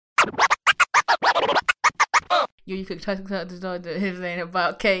You could talk to his ain't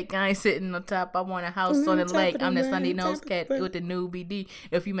about cake. I ain't sitting on top. I want a house on the lake. I'm the Sunday nose cat with the new BD.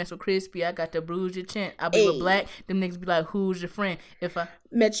 If you mess with Chrispy, I got to bruise your chin. I be with black. Them niggas be like, who's your friend? If I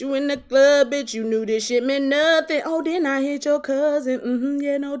met you in the club, bitch, you knew this shit meant nothing. Oh, then I hit your cousin.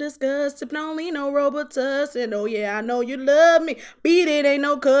 Yeah, no disgust. Sippin' only no Robitussin. Oh, yeah, I know you love me. Beat it, ain't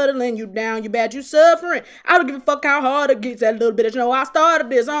no cuddling you down. You bad, you suffering. I don't give a fuck how hard it gets. That little bit of I started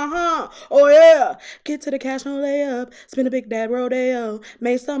this. Oh, yeah. Get to the cash, no layup. Spin a big dad rodeo.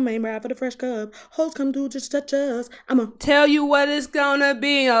 Made some main ride for the fresh cup. Hoes come through just touch us. I'ma tell you what it's gonna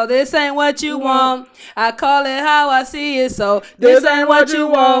be. Oh, this ain't what you want. I call it how I see it. So this ain't what you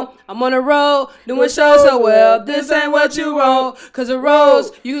want. I'm on the road doing shows so well. This ain't what you want. Cause the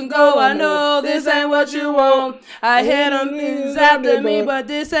roads you can go. I know this ain't what you want. I hear them after me, but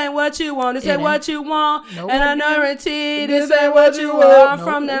this ain't what you want. This ain't what you want. Nope. And I guarantee this ain't what you want. I'm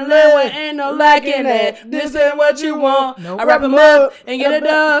from the land where ain't no lacking that. This ain't what you want. Nope. I wrap them up and get it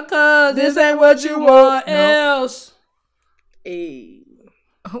done. Cause this ain't what you want else. Hey.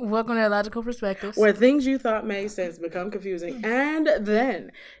 Welcome to Illogical Perspectives, where things you thought made sense become confusing, and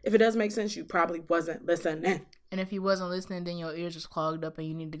then if it does make sense, you probably wasn't listening. And if you wasn't listening, then your ears was clogged up and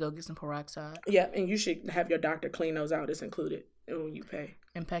you need to go get some peroxide. Yeah, and you should have your doctor clean those out. It's included when you pay.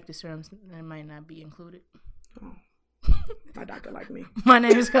 And pack the serums, that might not be included. Oh. My doctor like me. My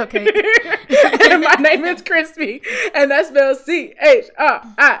name is Cupcake. And my name is Chrispy, and that's spelled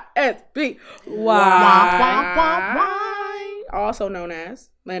CHRISP. Why? Also known as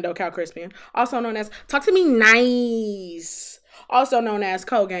Lando Calrissian, also known as Talk to Me Nice, also known as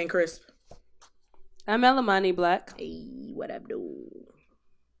Cold Gang Crisp. I'm Elamani Black. Hey, what up, dude?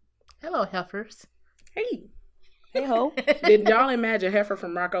 Hello, heifers. Hey. Hey, ho. Did y'all imagine Heifer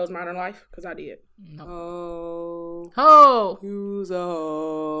from Rocko's Modern Life? Because I did. No. Oh. Ho. You's a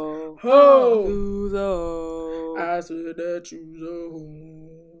ho. Ho. You's a ho. I said that you's a ho.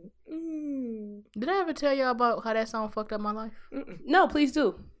 Did I ever tell y'all about how that song fucked up my life? No, please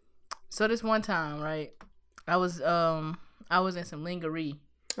do. So this one time, right? I was in some lingerie.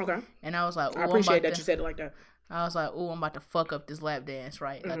 Okay. And I was like, I appreciate that you said it like that. I was like, I'm about to fuck up this lap dance,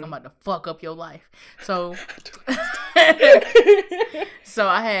 right? Like, I'm about to fuck up your life. So, so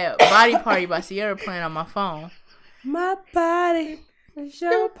I had Body Party by Sierra playing on my phone. My body is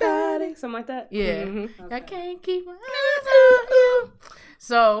your body. Something like that? Yeah. Mm-hmm. Okay. I can't keep my eyes on you.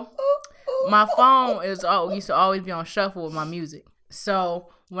 So, my phone used to always be on shuffle with my music.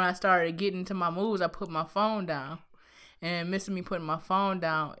 So, when I started getting into my moves, I put my phone down. And missing me putting my phone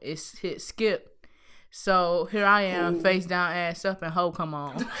down, it hit skip. So here I am, face down, ass up, and hoe come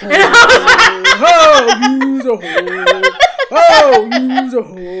on. Use a hoe. Use a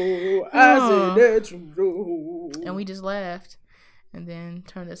hoe. I said that you know. And we just laughed, and then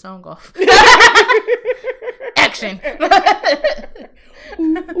turned the song off. Action. That's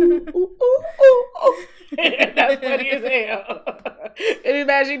funny as hell. And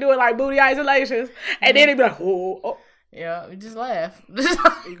imagine doing like booty isolations, and then it be like, oh. Yeah, we just laugh.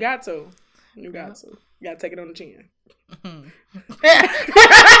 You got to. You got to take it on the chin. I'm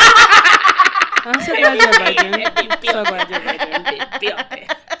so glad you're virgin. So glad you're virgin.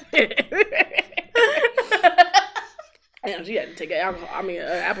 Damn, she had to take an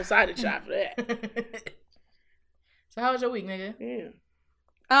apple cider shot for that. So how was your week, nigga? Yeah.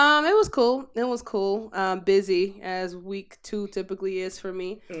 It was cool. Busy as week 2 typically is for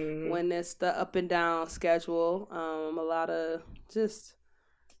me when it's the up and down schedule. A lot of just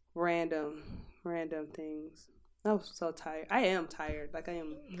random things. I was so tired. I am tired. Like I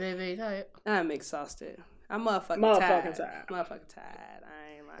am very, very tired. I'm exhausted. I'm motherfucking tired. Motherfucking tired.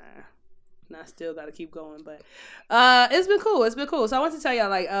 I ain't lying. And I still gotta keep going, but it's been cool. So I want to tell y'all,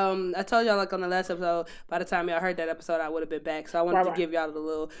 like, I told y'all like on the last episode, by the time y'all heard that episode, I would have been back. So I wanted to give y'all the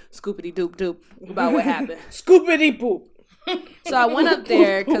little scoopity doop about what happened. Scoopity poop. So I went up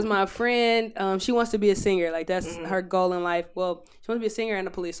there because my friend, she wants to be a singer. Like that's her goal in life. Well, she wants to be a singer and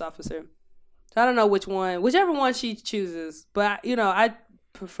a police officer. So I don't know whichever one she chooses, but I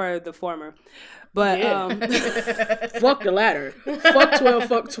prefer the former. But fuck the latter. Fuck 12.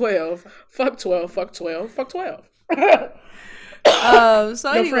 Fuck 12. Fuck 12. Fuck 12. Fuck 12.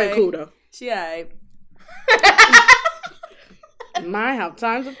 So no anyway, friend cool though. She alright. My how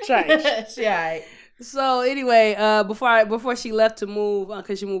times have changed. She alright. So anyway, before she left to move,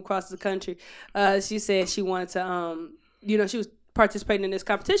 because she moved across the country, she said she wanted to, she was participating in this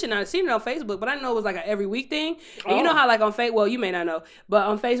competition. I seen it on Facebook, but I didn't know it was like an every week thing. And you know how like on Facebook, well, you may not know, but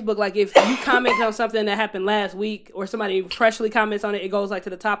on Facebook, like if you comment on something that happened last week or somebody freshly comments on it, it goes like to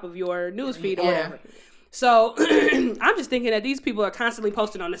the top of your news feed or whatever. So I'm just thinking that these people are constantly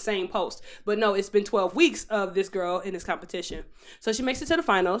posting on the same post. But no, it's been 12 weeks of this girl in this competition. So she makes it to the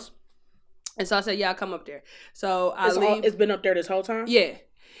finals. And so I said, yeah, I'll come up there. So I leave. It's been up there this whole time? Yeah.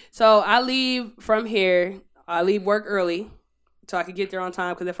 So I leave from here. I leave work early so I could get there on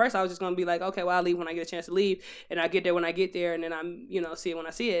time. Because at first I was just going to be like, okay, well, I'll leave when I get a chance to leave. And I get there when I get there. And then I'm, see it when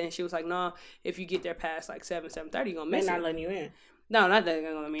I see it. And she was like, no, if you get there past like 7:30, you're going to miss it. They're not letting you in. No, not that they're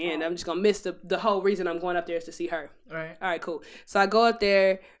going to let me in. I'm just going to miss the whole reason I'm going up there is to see her. All right. All right, cool. So I go up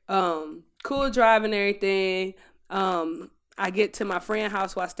there, cool drive and everything. I get to my friend's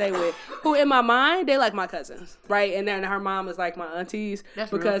house who I stay with, who in my mind, they like my cousins, right? And then her mom is like my aunties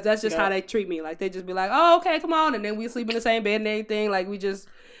because that's just how they treat me. Like, they just be like, oh, okay, come on. And then we sleep in the same bed and everything. Like, we just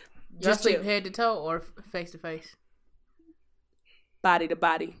sleep chill. head to toe or face to face? Body to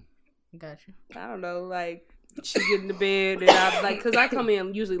body. Got you. I don't know, like, she get in the bed and I like, because I come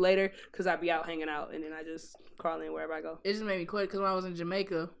in usually later because I be out hanging out and then I just crawl in wherever I go. It just made me quit because when I was in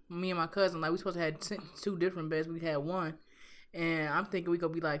Jamaica, me and my cousin, like, we supposed to have 2 different beds. We had one. And I'm thinking we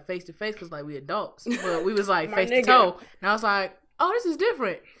gonna be like face to face because like we adults, but we was like face to toe. And I was like, oh, this is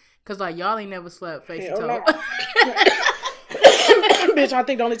different because like y'all ain't never slept face to toe. No. Bitch, I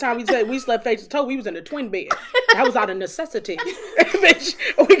think the only time we slept face to toe, we was in a twin bed. That was out of necessity. Bitch,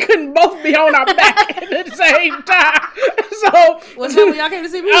 we couldn't both be on our back at the same time. So what's up when y'all came to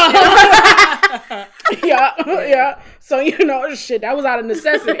see me? Yeah. So shit, that was out of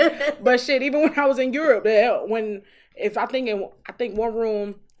necessity. But shit, even when I was in Europe, when when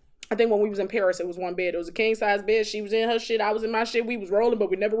we was in Paris, it was one bed. It was a king size bed. She was in her shit. I was in my shit. We was rolling,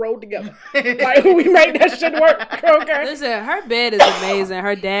 but we never rolled together. Like, we made that shit work. Okay. Listen, her bed is amazing.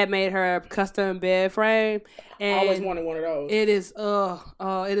 Her dad made her a custom bed frame. And I always wanted one of those. It is, it is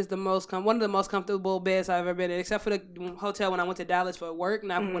one of the most comfortable beds I've ever been in, except for the hotel when I went to Dallas for work,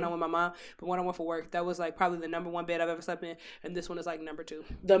 not when I went with my mom, but when I went for work. That was like probably the number 1 bed I've ever slept in, and this one is like number 2.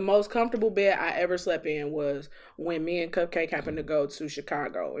 The most comfortable bed I ever slept in was when me and Cupcake happened to go to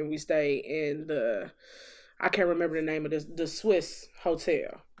Chicago, and we stayed in I can't remember the name of the Swiss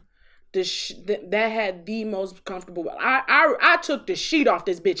hotel. That had the most comfortable. I took the sheet off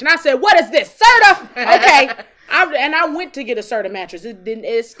this bitch and I said, "What is this, Serta?" Okay, I went to get a Serta mattress.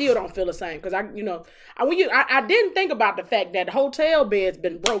 It still don't feel the same because I didn't think about the fact that hotel beds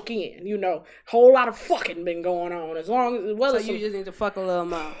been broke in. Whole lot of fucking been going on. As long as so you just need to fuck a little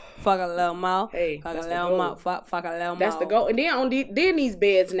mouth, fuck a little mouth, hey, fuck a little mouth, fuck a little mouth. That's the goal. And then then these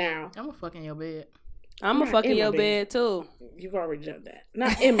beds now, I'm gonna fuck in your bed. I'm a fucking your bed too. You've already done that.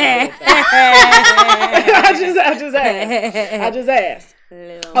 Not in my bed. I just asked.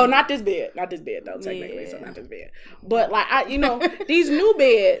 Oh, not this bed. Not this bed though. Technically, so not this bed. But like these new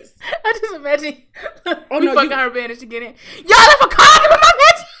beds. I just imagine. Oh we no, fucking her bed and she get in. Y'all left a condom in my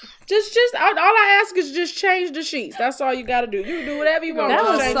bed. Just all I ask is just change the sheets. That's all you got to do. You can do whatever you want. That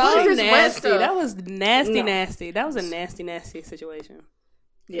was so nasty. Stuff. That was nasty. That was a nasty situation.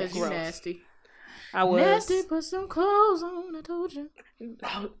 Yeah, you nasty. I was nasty. Put some clothes on. I told you.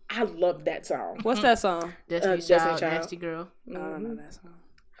 Oh, I love that song. What's that song? Destiny Child, Nasty Girl. I don't know that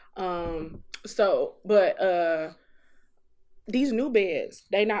song. So, but these new beds,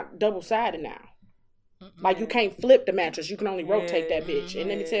 they not double sided now. Like, you can't flip the mattress. You can only rotate that bitch. And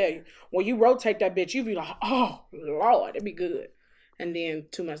let me tell you, when you rotate that bitch, you be like, oh, Lord, it'd be good. And then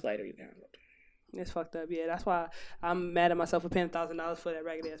 2 months later, you can't rotate. It's fucked up. Yeah, that's why I'm mad at myself for paying $1,000 for that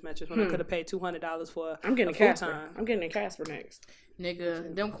ragged ass mattress when I could have paid $200 for. I'm getting a Casper. I'm getting a Casper next.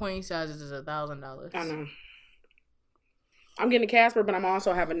 Nigga, them queen sizes is $1,000. I know. I'm getting a Casper, but I'm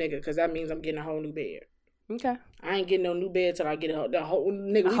also have a nigga because that means I'm getting a whole new bed. Okay. I ain't getting no new bed till I get the whole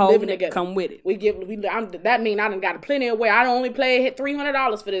nigga. We whole living together. Come with it. That mean I done got plenty of way. I only paid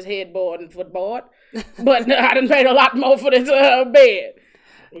 $300 for this headboard and footboard, but I done paid a lot more for this bed.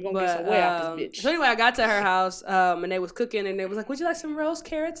 We're going to get some way out this bitch. So anyway, I got to her house, and they was cooking, and they was like, would you like some roast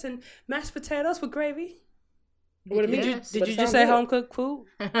carrots and mashed potatoes with gravy? What did you just say home cooked food?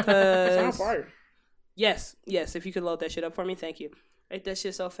 Sound fire. Yes. If you could load that shit up for me, thank you. Ate that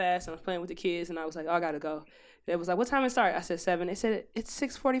shit so fast, and I was playing with the kids, and I was like, oh, I got to go. They was like, what time it start? I said 7. They said, it's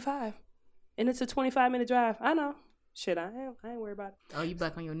 6:45, and it's a 25-minute drive. I know. Shit, I ain't worried about it. Oh, you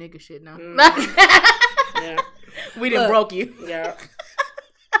back on your nigga shit now. Yeah. We done broke you. Yeah.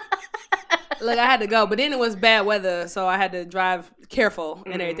 Look, I had to go, but then it was bad weather, so I had to drive careful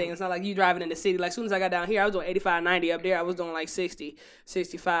and everything. It's not like you driving in the city. Like, as soon as I got down here, I was doing 85, 90. Up there, I was doing like 60,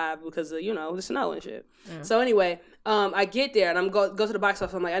 65 because of, the snow and shit. Yeah. So anyway, I get there and I'm go to the box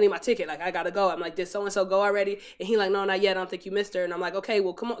office. I'm like, I need my ticket. Like, I gotta go. I'm like, did so and so go already? And he like, no, not yet. I don't think you missed her. And I'm like, okay,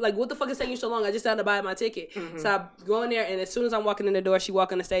 well, come on. Like, what the fuck is taking you so long? I just had to buy my ticket. Mm-hmm. So I go in there, and as soon as I'm walking in the door, she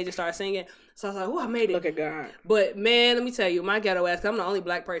walk on the stage and start singing. So I was like, oh, I made it. Look at God. But man, let me tell you, my ghetto ass, 'cause I'm the only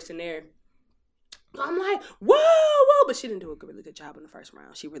black person there. I'm like, whoa, but she didn't do a really good job in the first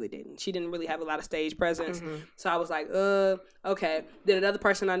round. She really didn't. She didn't really have a lot of stage presence. Mm-hmm. So I was like, okay. Then another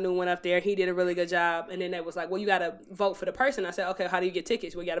person I knew went up there. He did a really good job. And then they was like, well, you got to vote for the person. I said, okay, how do you get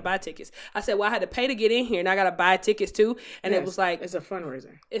tickets? Well, you got to buy tickets. I said, well, I had to pay to get in here, and I got to buy tickets too. And it was like, it's a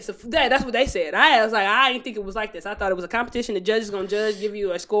fundraiser. That's what they said. I was like, I didn't think it was like this. I thought it was a competition. The judge is going to judge, give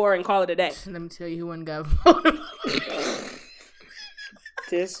you a score, and call it a day. Let me tell you who wouldn't got voted.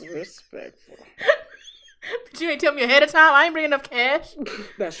 Disrespectful. But you ain't tell me ahead of time. I ain't bringing enough cash.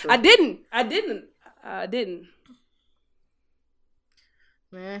 That's true. I didn't.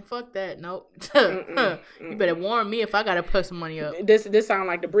 Man, fuck that. Nope. You better warn me if I gotta put some money up. This sound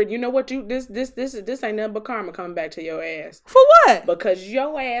like the bridge. You know what? This ain't nothing but karma coming back to your ass. For what? Because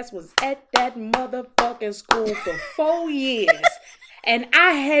your ass was at that motherfucking school for 4 years. And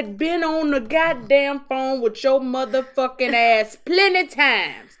I had been on the goddamn phone with your motherfucking ass plenty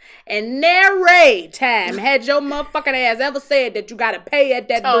times. And nary time had your motherfucking ass ever said that you gotta pay at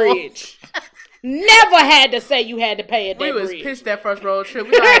that bridge. Never had to say you had to pay at that bridge. We was pissed that first road trip.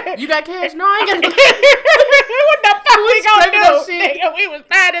 We like, you got cash? No, I ain't got What the fuck we gonna do? Nigga, we was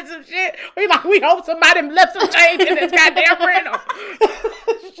finding some shit. We hope somebody left some change in this goddamn rental.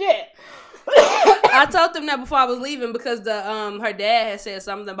 Shit. I told them that before I was leaving because her dad had said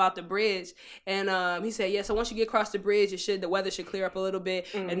something about the bridge, and he said, yeah, so once you get across the bridge, the weather should clear up a little bit,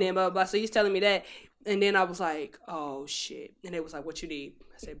 and then blah, blah, blah. So he's telling me that, and then I was like, oh shit, and it was like, what you need?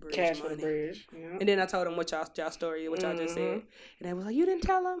 I said, bridge cash money. For the bridge. Yeah. And then I told him what y'all story, what y'all just said, and they was like, you didn't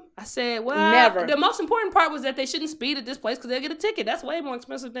tell him? I said, well, never. The most important part was that they shouldn't speed at this place because they'll get a ticket. That's way more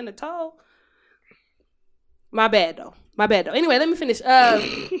expensive than the toll. My bad though. Anyway, let me finish.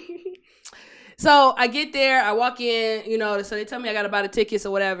 So I get there, I walk in, so they tell me I got to buy the tickets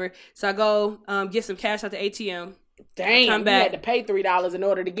or whatever. So I go get some cash at the ATM. Damn, come back. You had to pay $3 in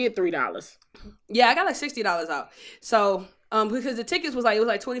order to get $3. Yeah, I got like $60 out. So because the tickets was like,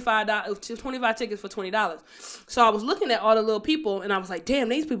 $25, 25 tickets for $20. So I was looking at all the little people and I was like, damn,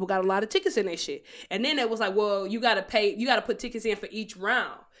 these people got a lot of tickets in their shit. And then it was like, well, you got to put tickets in for each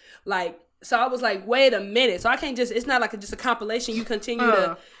round. Like, so I was like, wait a minute. So I can't it's not like just a compilation. You continue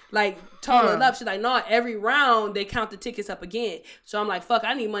to total it up. She's like, no, every round they count the tickets up again. So I'm like, fuck,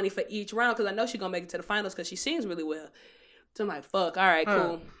 I need money for each round because I know she's going to make it to the finals because she sings really well. So I'm like, fuck, all right,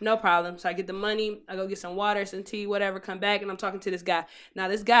 cool. No problem. So I get the money. I go get some water, some tea, whatever, come back, and I'm talking to this guy. Now,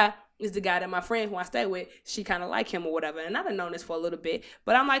 this guy is the guy that my friend who I stay with, she kind of like him or whatever. And I done known this for a little bit.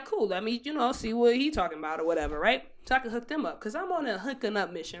 But I'm like, cool, let me, see what he talking about or whatever, right? So I can hook them up because I'm on a hooking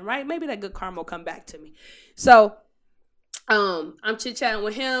up mission, right? Maybe that good karma will come back to me. So I'm chit-chatting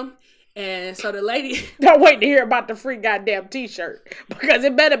with him. And so the lady... Don't wait to hear about the free goddamn t-shirt. Because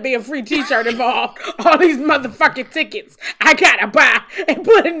it better be a free t-shirt involved. All these motherfucking tickets I gotta buy and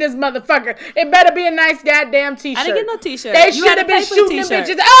put in this motherfucker. It better be a nice goddamn t-shirt. I didn't get no t-shirt. They should have been shooting them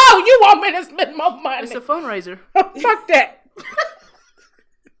bitches. Oh, you want me to spend more money. It's a fundraiser. Fuck that.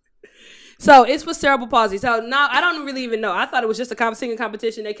 So it's for cerebral palsy. So now I don't really even know. I thought it was just a singing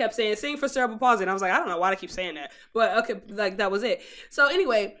competition. They kept saying, sing for cerebral palsy. And I was like, I don't know why they keep saying that. But okay, that was it. So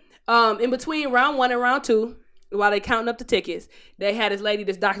anyway... in between round 1 and round 2, while they counting up the tickets, they had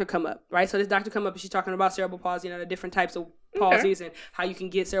this doctor come up, right? So this doctor come up and she's talking about cerebral palsy, the different types of palsies and how you can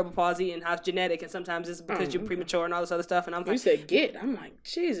get cerebral palsy and how it's genetic and somans it's because you're premature and all this other stuff. And I'm like, you said get. I'm like,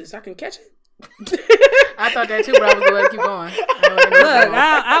 Jesus, I can catch it. I thought that too, but I was gonna let it keep going. Look,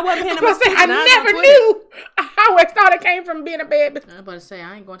 I wasn't paying attention. I never knew. I always thought it came from being a baby. I was about to say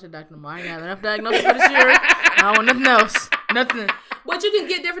I ain't going to the doctor no more. I ain't got enough diagnosis for this year. I don't want nothing else. Nothing. But you can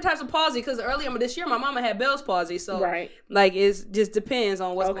get different types of palsy because earlier this year my mama had Bell's palsy, so right. Like it just depends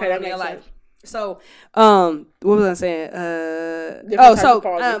on what's going on in their life. So, what was I saying?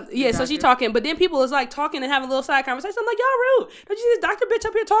 So she talking, but then people was like talking and having a little side conversation. I'm like, y'all rude. Don't you see this doctor bitch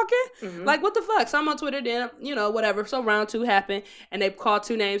up here talking? Mm-hmm. Like, what the fuck? So I'm on Twitter, then, whatever. So round 2 happened, and they called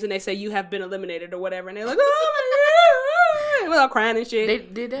 2 names, and they say, you have been eliminated or whatever. And they're like, oh my God. They were all crying and shit. They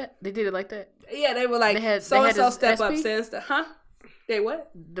did that? They did it like that? Yeah, they were like, so-and-so step up, since huh? They what?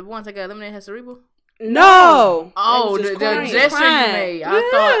 The ones that got eliminated had cerebral? No. Oh, the gesture you made. I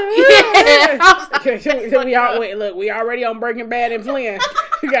thought. We already on Breaking Bad and Flynn.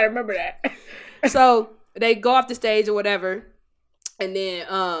 You gotta remember that. So they go off the stage or whatever, and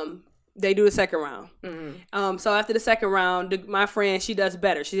then They do the second round. So after the second round, my friend, she does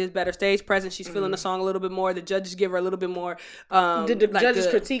better. She does better stage presence. She's feeling the song a little bit more. The judges give her a little bit more. Did the judges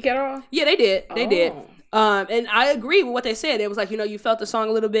critique at all? Yeah, they did. They did. And I agree with what they said. It was like, you felt the song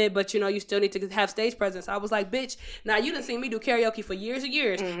a little bit, but you still need to have stage presence. I was like, bitch, now you done seen me do karaoke for years and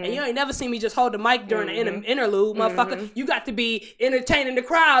years, and you ain't never seen me just hold the mic during the interlude, motherfucker. You got to be entertaining the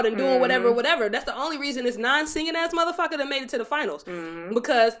crowd and doing whatever. That's the only reason this non-singing ass motherfucker that made it to the finals,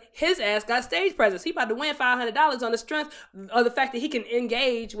 because his ass got stage presence. He about to win $500 on the strength of the fact that he can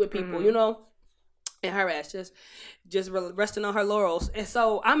engage with people, and her ass just resting on her laurels. And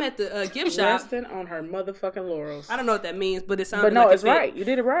so I'm at the gift shop. Resting on her motherfucking laurels. I don't know what that means, but it sounds like it's right. You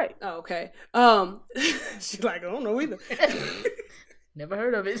did it right. Oh, okay. She's like, I don't know either. Never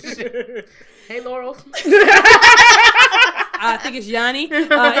heard of it. Hey, Laurel. I think it's Yanni.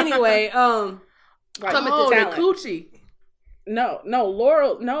 Anyway, the coochie. No,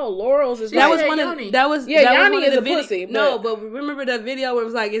 Laurel's is that was one Yanni. of that was Yanni is a pussy. No, but remember the video where it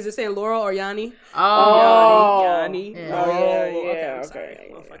was like, is it saying Laurel or Yanni? Yanni. Yeah.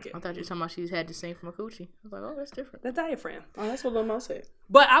 Okay. I thought you were talking about she's had to sing from a coochie. I was like, oh, that's different. The diaphragm. Oh, that's what Lil Mo said.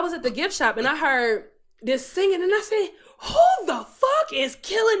 But I was at the gift shop and I heard this singing and I said, who the fuck is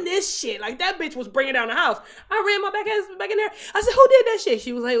killing this shit? Like, that bitch was bringing down the house. I ran my back ass back in there. I said, who did that shit?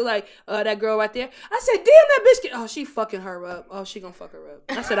 She was like, that girl right there. I said, damn, that bitch. She fucking her up. Oh, she gonna fuck her up.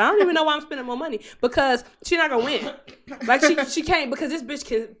 I said, I don't even know why I'm spending more money, because she not gonna win. Like, she can't, because this bitch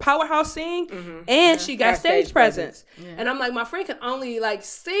can powerhouse sing and she got stage presence. Yeah. And I'm like, my friend can only like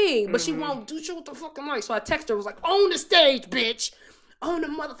sing, but she won't do shit with the fucking mic. So I texted her, was like, on the stage, bitch. On the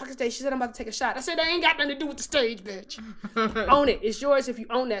motherfucking stage. She said, I'm about to take a shot. I said, that ain't got nothing to do with the stage, bitch. Own it. It's yours if you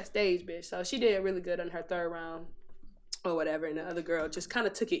own that stage, bitch. So she did really good on her third round or whatever. And the other girl just kind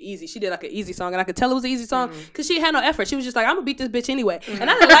of took it easy. She did like an easy song. And I could tell it was an easy song because she had no effort. She was just like, I'm going to beat this bitch anyway. And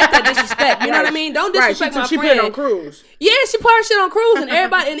I didn't like that disrespect. You know what I mean? Don't disrespect my friend. She put it on cruise. Yeah, she put her shit on cruise. And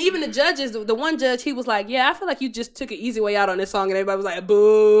everybody, and even the judges, the one judge, he was like, yeah, I feel like you just took an easy way out on this song. And everybody was like,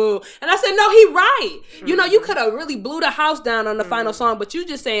 boo. And I said, no, he right. You could have really blew the house down on the final song, but you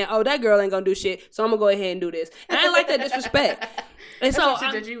just saying, oh, that girl ain't going to do shit, so I'm going to go ahead and do this. And I didn't like that disrespect. And that's so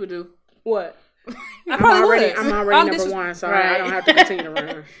shit that you would do. What? I'm already number one, so I don't have to continue to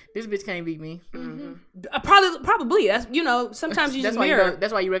run. This bitch can't beat me. Probably. That's sometimes you just mirror.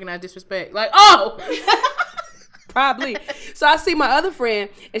 That's why you recognize disrespect. Like, oh, probably. So I see my other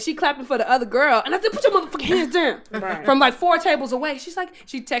friend, and she clapping for the other girl, and I said, "Put your motherfucking hands down." Right. From like 4 tables away. She's like,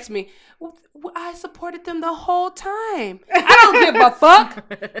 she texts me, well, I supported them the whole time. I don't give a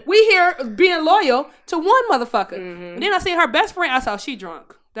fuck. We here being loyal to one motherfucker. And then I see her best friend. I saw she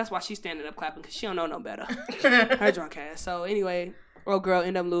drunk. That's why she's standing up clapping, because she don't know no better. Her drunk ass. So anyway, old girl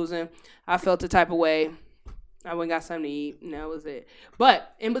ended up losing. I felt the type of way. I went and got something to eat, and that was it.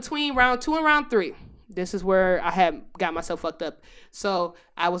 But in between round 2 and round 3, this is where I had got myself fucked up. So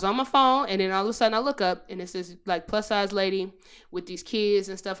I was on my phone, and then all of a sudden I look up, and it's this like plus size lady with these kids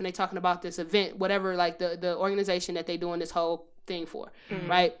and stuff, and they talking about this event, whatever, like the organization that they doing this whole thing for,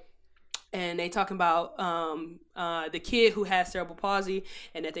 right? And they talking about the kid who has cerebral palsy,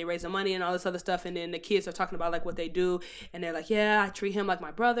 and that they raise the money and all this other stuff. And then the kids are talking about like what they do, and they're like, yeah, I treat him like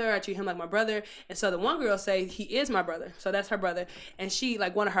my brother. And so the one girl say, he is my brother. So that's her brother. And she,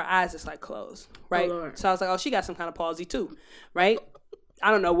 like, one of her eyes is like closed, right? Oh, so I was like, oh, she got some kind of palsy too, right?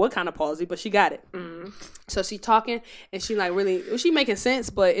 I don't know what kind of palsy, but she got it. So she talking, and she like really, she making sense,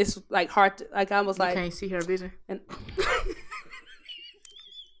 but it's like hard to, like, I was like, you can't see her vision. And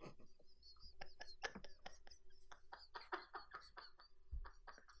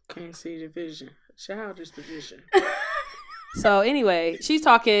can't see the vision. Childish position. So anyway, she's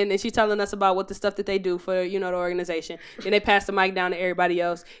talking and she's telling us about what the stuff that they do for, the organization. Then they pass the mic down to everybody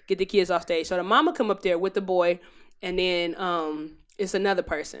else, get the kids off stage. So the mama come up there with the boy, and then it's another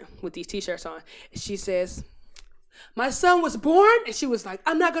person with these t-shirts on. And she says, my son was born, and she was like,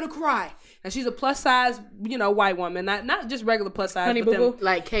 I'm not gonna cry. And she's a plus size, white woman, not just regular plus size. Honey Boo Boo,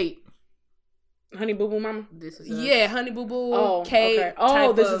 like Kate. Honey Boo Boo Mama? This is us. Yeah, Honey Boo Boo, Kate. Okay.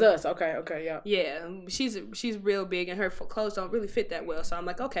 Oh, this is us. Okay, yeah. Yeah, she's real big, and her clothes don't really fit that well. So I'm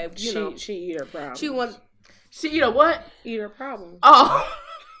like, okay, she eat her problems. She eat her what? Eat her problems. Oh.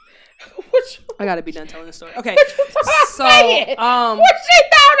 I gotta be done telling the story. Okay, so what she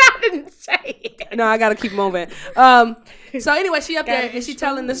thought I didn't say it. No, I gotta keep moving. So anyway, she up there and she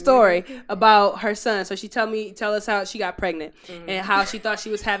telling the story about her son. So she tell us how she got pregnant and how she thought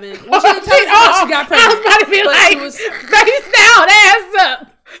she was having. Well, she didn't tell us how she got pregnant. I was about to be like, face down, ass up.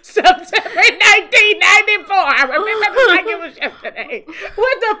 September 1994. I remember like it was yesterday.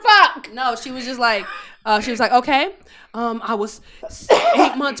 What the fuck? No, she was just like, She was like, okay, I was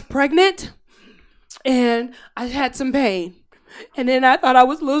 8 months pregnant and I had some pain. And then I thought I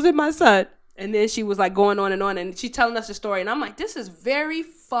was losing my son. And then she was like going on, and she's telling us the story. And I'm like, this is very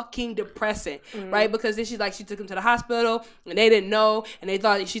fucking depressing, right? Because then she's like, she took him to the hospital and they didn't know. And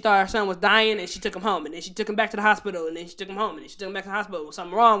she thought her son was dying, and she took him home. And then she took him back to the hospital, and then she took him home. And then she took him back to the hospital with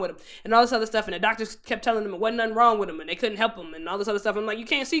something wrong with him and all this other stuff. And the doctors kept telling them it wasn't nothing wrong with him and they couldn't help him and all this other stuff. I'm like, you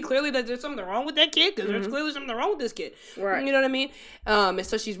can't see clearly that there's something wrong with that kid, because there's clearly something wrong with this kid. Right. You know what I mean? And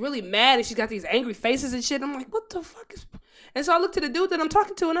so she's really mad, and she's got these angry faces and shit. I'm like, what the fuck is... And so I look to the dude that I'm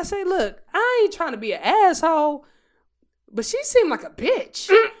talking to and I say, look, I ain't trying to be an asshole, but she seemed like a bitch.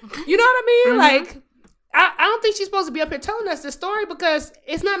 You know what I mean? Like, I don't think she's supposed to be up here telling us this story, because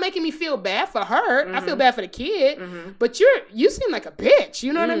it's not making me feel bad for her. I feel bad for the kid, but you seem like a bitch.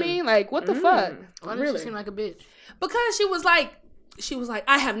 You know what I mean? Like, what the fuck? Why does she seem like a bitch? Because she was like,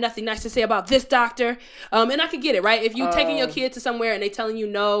 I have nothing nice to say about this doctor. And I could get it, right? If you taking your kid to somewhere and they telling you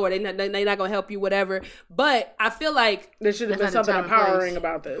no, or they not going to help you, whatever. But I feel like there should have been something empowering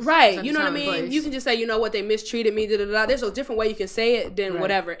about this. Right. You know what I mean? You can just say, you know what, they mistreated me, da-da-da. There's a different way you can say it than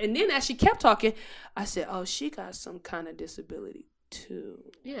whatever. And then as she kept talking, I said, oh, she got some kind of disability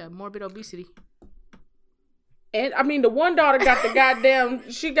too. Yeah, morbid obesity. And I mean, the one daughter got the goddamn.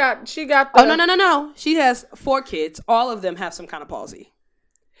 She got the. Oh no! She has 4 kids. All of them have some kind of palsy.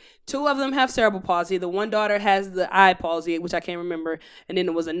 2 of them have cerebral palsy. The one daughter has the eye palsy, which I can't remember, and then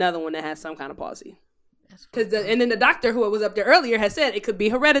there was another one that has some kind of palsy. And then the doctor who was up there earlier had said it could be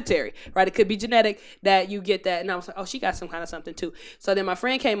hereditary, right? It could be genetic that you get that. And I was like, oh, she got some kind of something too. So then my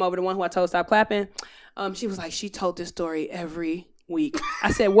friend came over, the one who I told stop clapping. She was like, she told this story every week.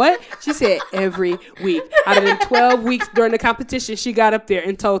 I said, what? She said every week. Out of the 12 weeks during the competition, she got up there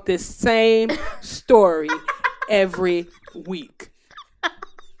and told this same story every week.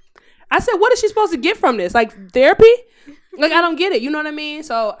 I said, what is she supposed to get from this? Like therapy? Like, I don't get it. You know what I mean?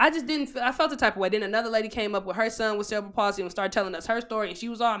 So I felt the type of way. Then another lady came up with her son with cerebral palsy and started telling us her story, and she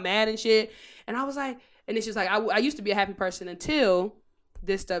was all mad and shit. And I was like, and then she was like, I used to be a happy person until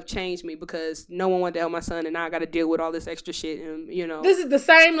this stuff changed me, because no one wanted to help my son, and now I got to deal with all this extra shit. And you know, this is the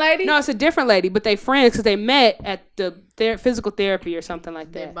same lady. No, it's a different lady, but they friends because they met at the physical therapy or something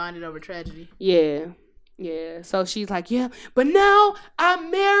like that. They bonded over tragedy. Yeah. So she's like, yeah, but now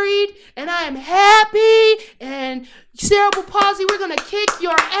I'm married and I am happy, and cerebral palsy, we're gonna kick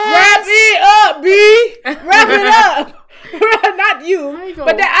your ass. Wrap it up, B. Wrap it up. Not you,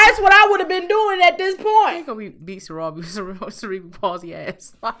 but that's what I would have been doing at this point. I ain't gonna beat cerebral palsy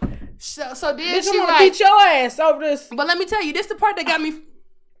ass. So then bitch, she like, beat your ass over this. But let me tell you, this the part that got me.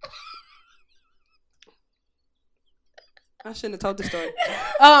 I shouldn't have told the story.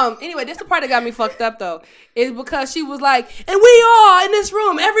 Anyway, this the part that got me fucked up though, is because she was like, and we all in this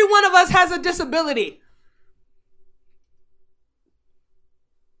room, every one of us has a disability.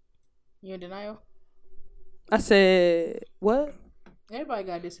 You in denial? I said, what? Everybody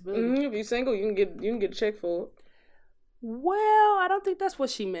got a disability. If you're single, you can get a check for it. Well, I don't think that's what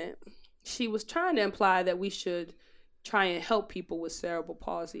she meant. She was trying to imply that we should try and help people with cerebral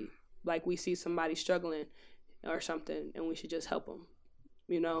palsy. Like we see somebody struggling or something, and we should just help them,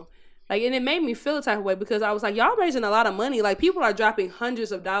 you know? Like, and it made me feel the type of way, because I was like, y'all raising a lot of money. Like, people are dropping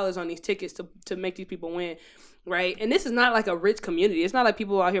hundreds of dollars on these tickets to make these people win, right? And this is not like a rich community. It's not like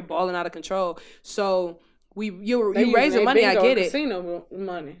people out here balling out of control. So you raising money, I get it. Casino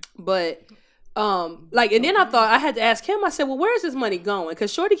money. But, like, and then I thought I had to ask him, I said, well, where is this money going?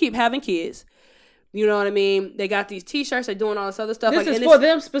 Because Shorty keep having kids. You know what I mean? They got these T-shirts. They're doing all this other stuff. This is for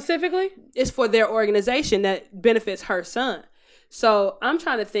them specifically? It's for their organization that benefits her son. So I'm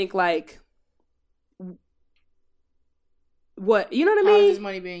trying to think, like, what? You know what I mean? How is this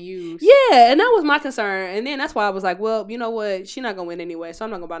money being used? Yeah, and that was my concern. And then that's why I was like, well, you know what? She's not going to win anyway, so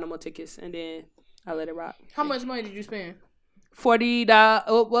I'm not going to buy no more tickets. And then I let it rock. How much money did you spend?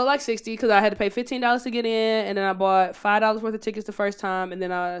 $40. Well, like $60, because I had to pay $15 to get in. And then I bought $5 worth of tickets the first time. And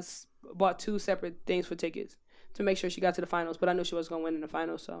then I bought 2 separate things for tickets to make sure she got to the finals, but I knew she was gonna win in the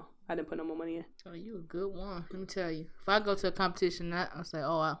finals, so I didn't put no more money in. Oh, you a good one. Let me tell you. If I go to a competition, I say,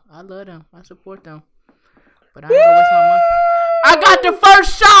 oh, I love them. I support them. But I ain't gonna waste my money. I got the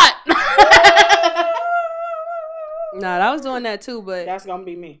first shot. Nah, I was doing that too, but that's gonna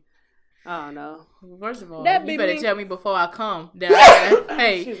be me. I don't know. First of all, you better tell me before I come that I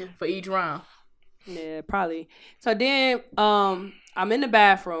pay for each round. Yeah, probably. So then, I'm in the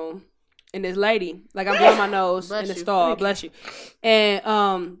bathroom. And this lady, like, I'm blowing my nose in the stall. Bless you. And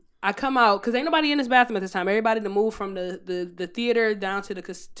I come out, because ain't nobody in this bathroom at this time. Everybody to move from the theater down to the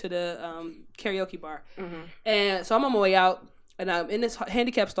karaoke bar. Mm-hmm. And so I'm on my way out, and I'm in this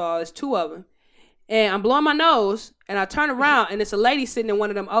handicap stall. There's 2 of them. And I'm blowing my nose, and I turn around, and it's a lady sitting in one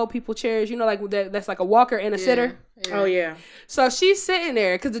of them old people chairs, you know, like that's like a walker and a sitter. Yeah. Oh, yeah. So she's sitting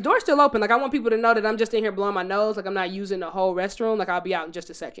there, because the door's still open. Like, I want people to know that I'm just in here blowing my nose. Like, I'm not using the whole restroom. Like, I'll be out in just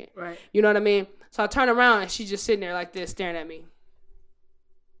a second. Right. You know what I mean? So I turn around, and she's just sitting there like this, staring at me.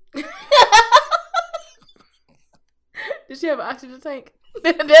 Did she have an oxygen tank?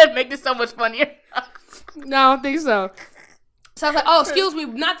 That'd make this so much funnier. No, I don't think so. So I was like, oh, excuse me,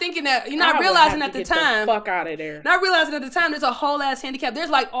 not thinking that, you're not realizing at the time. Fuck out of there. Not realizing at the time there's a whole ass handicap.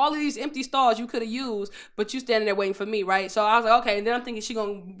 There's like all of these empty stalls you could have used, but you standing there waiting for me, right? So I was like, okay, and then I'm thinking she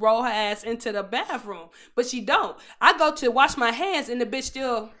gonna roll her ass into the bathroom, but she don't. I go to wash my hands and the bitch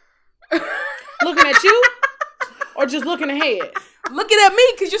still looking at you, or just looking ahead. Looking at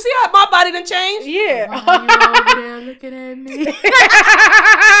me, cause you see how my body done changed. Yeah. Why you over there looking at me?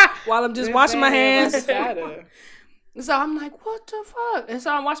 While I'm just washing my hands. So I'm like, what the fuck? And so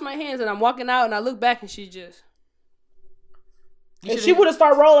I'm washing my hands and I'm walking out and I look back and she just. If she would have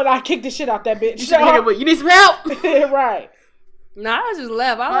started rolling, I'd kick the shit out that bitch. You need some help? Right. Nah, I just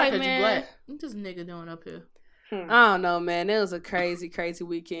left. I like, man. You black. What this nigga doing up here? I don't know, man. It was a crazy, crazy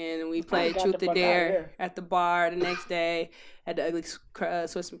weekend. And we played Truth or Dare at the bar the next day at the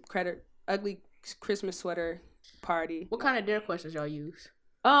ugly Christmas sweater party. What kind of dare questions y'all use?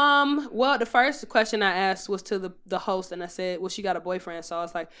 Well, the first question I asked was to the host, and I said, well, she got a boyfriend, so I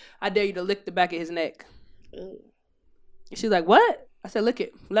was like, I dare you to lick the back of his neck. She's like, what? I said, lick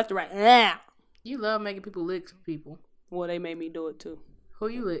it, left to right. Yeah. You love making people lick people. Well, they made me do it too. Who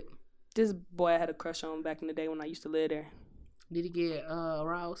you lick? This boy I had a crush on back in the day when I used to live there. Did he get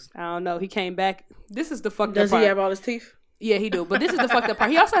aroused? I don't know. He came back. This is the fucked up part. Does he have all his teeth? Yeah, he do. But this is the fucked up part.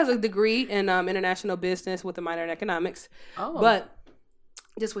 He also has a degree in international business with a minor in economics. Oh. But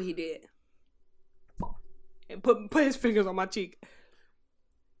just what he did. And put his fingers on my cheek.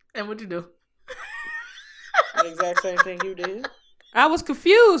 And what'd you do? The exact same thing you did. I was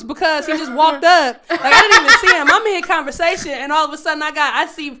confused because he just walked up. Like, I didn't even see him. I'm in conversation, and all of a sudden I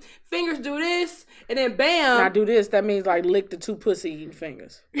see fingers do this, and then bam. Now do this. That means like lick the two pussy eating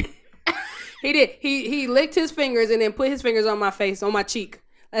fingers. He did. He licked his fingers and then put his fingers on my face, on my cheek,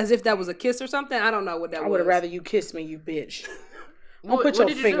 as if that was a kiss or something. I don't know what that was. I would have rather you kiss me, you bitch. Don't put your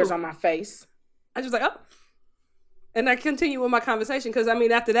fingers on my face. I was like, oh. And I continued with my conversation because, I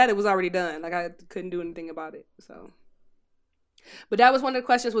mean, after that, it was already done. Like, I couldn't do anything about it. So, but that was one of the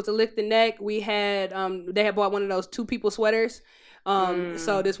questions, was to lick the neck. We had, they had bought one of those 2 people sweaters.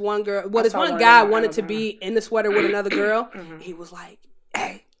 So this one girl, this one guy wanted to be in the sweater with another girl. He was like,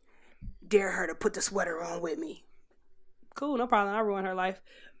 hey, dare her to put the sweater on with me. Cool, no problem. I ruined her life.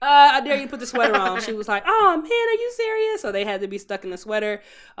 I dare you to put the sweater on. She was like, oh, man, are you serious? So they had to be stuck in the sweater.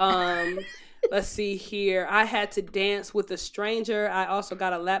 Let's see here. I had to dance with a stranger. I also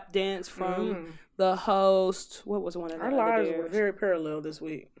got a lap dance from the host. What was one of the Our lives were very parallel this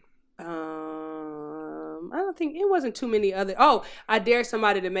week. I don't think it wasn't too many other. Oh, I dare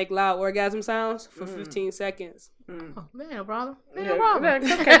somebody to make loud orgasm sounds for 15 seconds. Oh, man, no problem. No problem.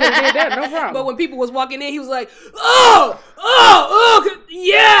 Cupcake did that, no problem. But when people was walking in, he was like,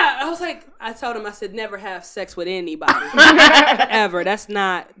 yeah. I was like, I told him, I said, never have sex with anybody. Ever.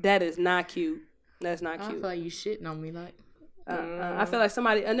 That is not cute. That's not cute. I feel like you shitting on me, like. I feel like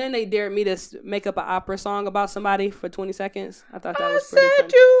somebody, and then they dared me to make up an opera song about somebody for 20 seconds. I thought that was pretty funny. I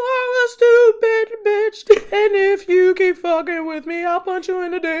said you are a stupid bitch, and if you keep fucking with me, I'll punch you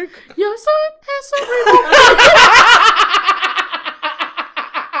in the dick. Your son has a remote.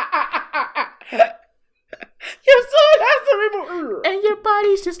 Your son has a remote. And your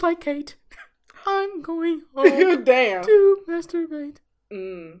body's just like Kate. I'm going home to masturbate.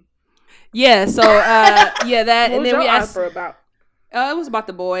 Yeah, so that, what and then we asked about. It was about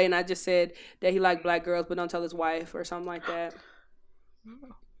the boy, and I just said that he liked black girls, but don't tell his wife or something like that.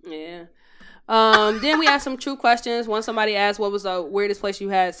 Yeah. Then we asked some true questions. Somebody asked, what was the weirdest place you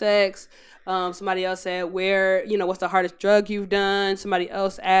had sex? Somebody else said, what's the hardest drug you've done? Somebody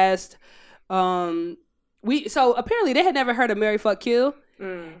else asked, so apparently they had never heard of Marry, Fuck, Kill.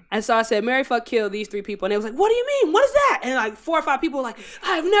 And so I said, Marry, Fuck, Kill these 3 people. And they was like, what do you mean? What is that? And like 4 or 5 people were like,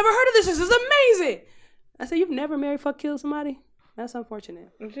 I've never heard of this. This is amazing. I said, you've never Marry, Fuck, Kill somebody? That's unfortunate.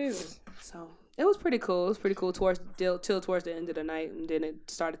 Jesus. So it was pretty cool. It was pretty cool towards the end of the night. And then it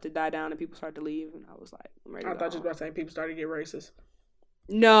started to die down and people started to leave. And I was like, I'm ready to go thought you were about to say people started to get racist.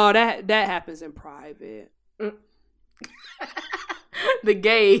 No, that happens in private. The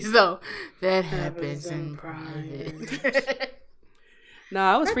gays, though. That happens in private. No,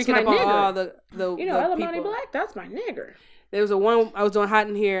 I was freaking up on all the Elamani Black, that's my nigger. There was I was doing hot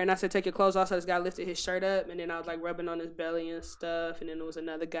in here, and I said, take your clothes off. So this guy lifted his shirt up, and then I was like rubbing on his belly and stuff. And then there was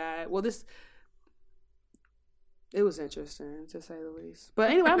another guy. Well, It was interesting, to say the least.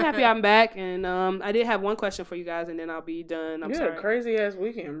 But anyway, I'm happy I'm back. And I did have one question for you guys, and then I'll be done. I'm sorry. A crazy-ass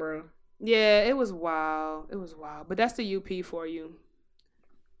weekend, bro. Yeah, it was wild. It was wild. But that's the UP for you.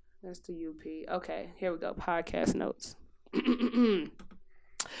 That's the UP. Okay, here we go. Podcast notes.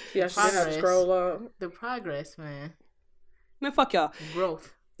 Yeah, she have to scroll up. The progress, man. Man, fuck y'all.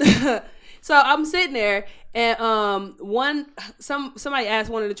 Growth. So I'm sitting there, and somebody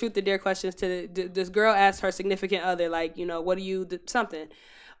asked one of the truth or dare questions to this girl. Asked her significant other, like, you know, what do you something,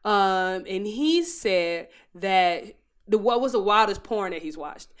 and he said that what was the wildest porn that he's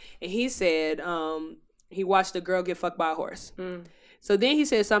watched, and he said he watched a girl get fucked by a horse. So then he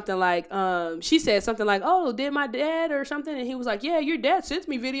said something like, she said something like, oh, did my dad or something? And he was like, yeah, your dad sends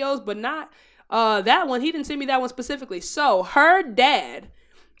me videos, but not that one. He didn't send me that one specifically. So her dad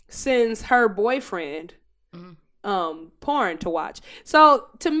sends her boyfriend porn to watch. So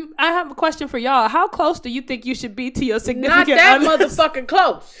I have a question for y'all. How close do you think you should be to your significant other? Not that motherfucking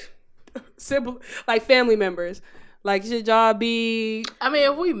close. Like family members. Like, should y'all be... I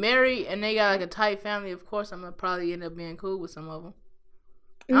mean, if we marry and they got like a tight family, of course I'm going to probably end up being cool with some of them.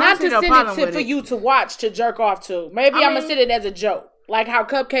 Not to send it for you to watch, to jerk off to. Maybe I'm going to send it as a joke. Like how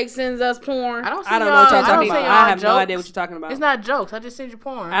Cupcake sends us porn. I don't know what y'all talking about. I have no idea what you're talking about. It's not jokes. I just send you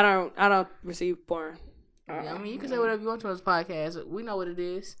porn. I don't receive porn. Yeah, I mean, you can say whatever you want to this podcast. We know what it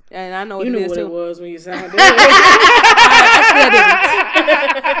is. And I know what it is, too. You knew what it was when you signed it. I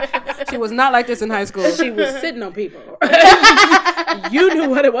didn't. She was not like this in high school. She was sitting on people. You knew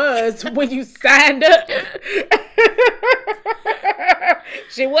what it was when you signed up.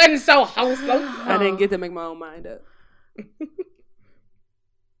 She wasn't so wholesome. I didn't get to make my own mind up.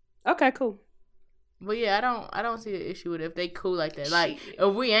 Okay, cool. But yeah, I don't see the issue with it if they cool like that. Like,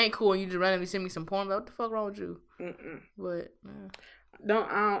 if we ain't cool and you just randomly send me some porn, like, what the fuck wrong with you? But I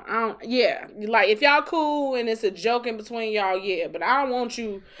don't. Yeah, like if y'all cool and it's a joke in between y'all, yeah. But I don't want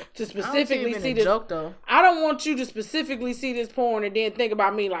you to specifically see this joke though. I don't want you to specifically see this porn and then think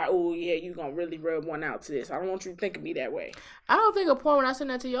about me like, oh yeah, you gonna really rub one out to this. I don't want you to think of me that way. I don't think of porn when I send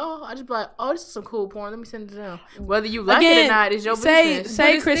that to y'all. I just be like, oh, this is some cool porn. Let me send it to them. Whether you like it or not is your business.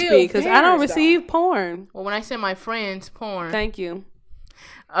 Say Chrispy, because I don't receive porn. Well, when I send my friends porn, thank you.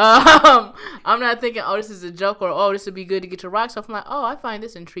 I'm not thinking, oh, this is a joke, or oh, this would be good to get your rocks off. I'm like, oh, I find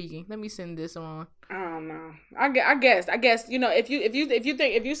this intriguing. Let me send this on. I don't know. I guess you know, if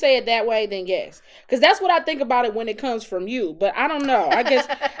you say it that way, then yes, because that's what I think about it when it comes from you. But I don't know. I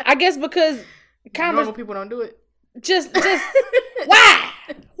guess because normal people don't do it. Just why?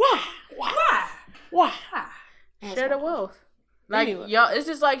 Share the wealth. Like y'all, it's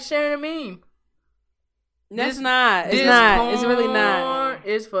just like sharing a meme. It's not. It's really not.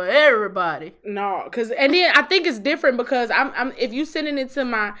 It's for everybody. No, and then I think it's different because I'm if you sending it to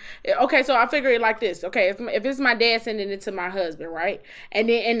my so I figure it like this. Okay, if it's my dad sending it to my husband, right? And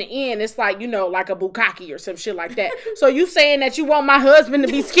then in the end it's like, you know, like a bukkake or some shit like that. So you saying that you want my husband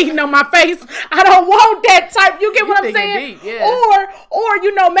to be skeeting on my face? I don't want that type. You get what I'm saying? Deep, yeah. Or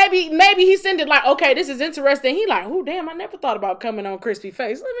you know, maybe he send it like, okay, this is interesting. He like, oh damn, I never thought about coming on Chrispy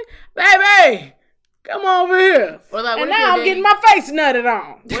face. Baby, come over here. Or like, and now I'm getting my face nutted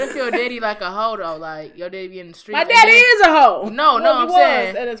on. What if your daddy like a hoe though? Like your daddy be in the streets. My daddy is a hoe. No, I'm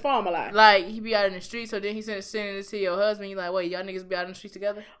saying at his former life. Like he be out in the streets, so then he sending it to your husband. You like, wait, y'all niggas be out in the streets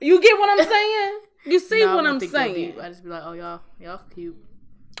together? You get what I'm saying? You see what I'm saying? I just be like, oh y'all cute.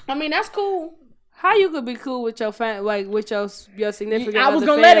 I mean, that's cool. How you could be cool with your like with your significant other? I was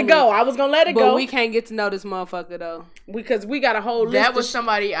gonna let it go. But we can't get to know this motherfucker though, because we got a whole list. That was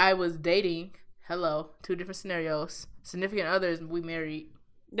somebody I was dating. Hello, 2 different scenarios. Significant others, we married.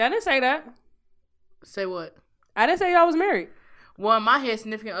 I didn't say that. Say what? I didn't say y'all was married. Well, in my head,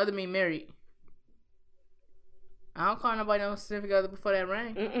 significant other mean married. I don't call nobody no significant other before that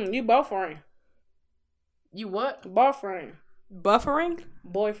ring. You boyfriend. You what? Boyfriend. Buffering?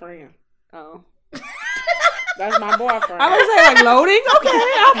 Boyfriend. Oh. That's my boyfriend. I was say like loading. Okay,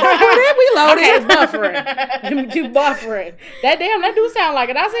 I'll fuck with it. We loading. Okay, buffering. You buffering. That do sound like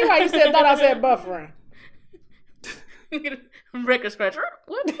it. I see why you thought I said buffering. Record scratcher.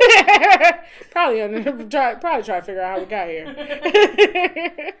 What? Probably try to figure out how we got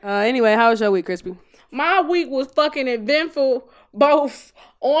here. Anyway, how was your week, Chrispy? My week was fucking eventful, both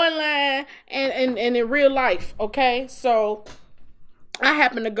online and in real life. Okay, so I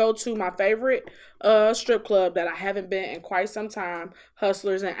happened to go to my favorite strip club that I haven't been in quite some time,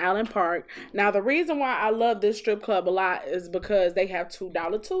 Hustlers in Allen Park. Now, the reason why I love this strip club a lot is because they have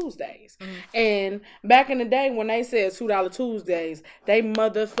 $2 Tuesdays. And back in the day when they said $2 Tuesdays, they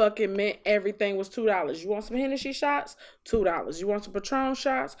motherfucking meant everything was $2. You want some Hennessy shots? $2. You want some Patron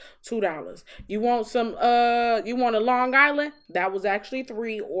shots? $2. You want some you want a Long Island? That was actually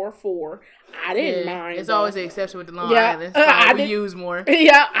 $3 or $4. I didn't mind. It's always the exception with the Long Island. We use more.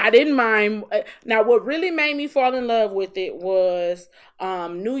 Yeah, I didn't mind. Now, what really made me fall in love with it was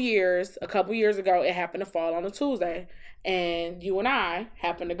New Year's a couple years ago. It happened to fall on a Tuesday, and you and I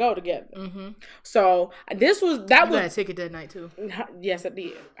happened to go together. So you got a ticket that night too. Yes, I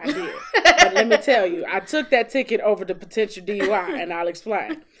did. But let me tell you, I took that ticket over the potential DUI, and I'll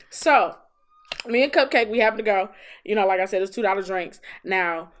explain. So, me and Cupcake, we happened to go. You know, like I said, it's $2 drinks.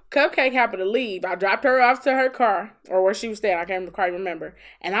 Now, Cupcake happened to leave. I dropped her off to her car, or where she was staying. I can't quite remember.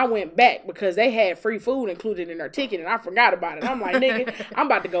 And I went back because they had free food included in their ticket, and I forgot about it. I'm like, nigga, I'm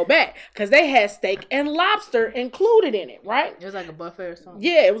about to go back because they had steak and lobster included in it, right? It was like a buffet or something.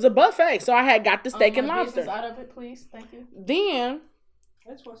 Yeah, it was a buffet. So I had got the steak and lobster. Out of it, please. Thank you. Then,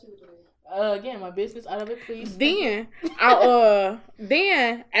 again, my business out of it, please. Then I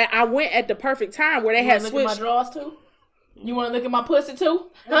went at the perfect time where they had switched. Look at my drawers too. You want to look at my pussy too?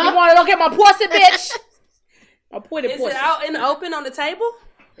 Huh? You want to look at my pussy, bitch? My pussy. Is it out in the open on the table?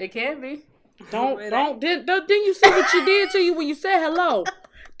 It can be. Didn't you see what she did to you when you said hello?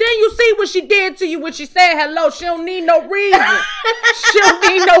 Didn't you see what she did to you when she said hello? She don't need no reason.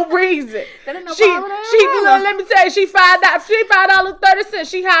 That ain't no problem. Let me tell you, she $5.30.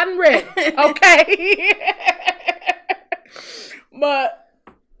 She hot and ready. Okay. But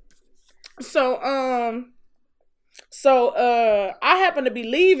so I happened to be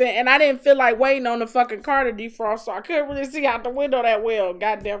leaving, and I didn't feel like waiting on the fucking car to defrost, so I couldn't really see out the window that well.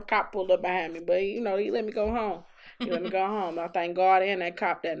 Goddamn cop pulled up behind me, but he let me go home. I thank God and that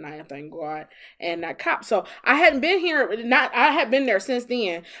cop that night. I thank God and that cop. So I hadn't been here. I had been there since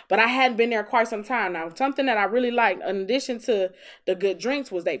then, but I hadn't been there quite some time now. Something that I really liked, in addition to the good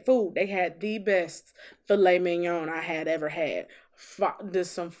drinks, was their food. They had the best filet mignon I had ever had. There's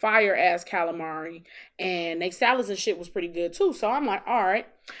some fire ass calamari, and they salads and shit was pretty good too. So I'm like, all right.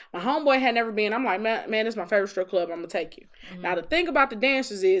 My homeboy had never been. I'm like, man, this is my favorite strip club. I'm gonna take you. Now the thing about the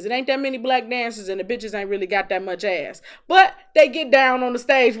dancers is it ain't that many black dancers, and the bitches ain't really got that much ass. But they get down on the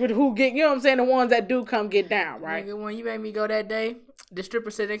stage with who get, you know what I'm saying, the ones that do come get down, right? Nigga, when you made me go that day, the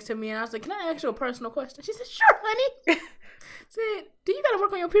stripper sat next to me, and I was like, can I ask you a personal question? She said, sure, honey. Said, do you gotta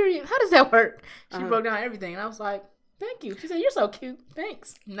work on your period? How does that work? She broke down everything, and I was like, thank you. She said, you're so cute.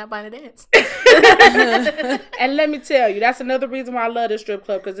 Thanks. I'm not buying a dance. And let me tell you, that's another reason why I love this strip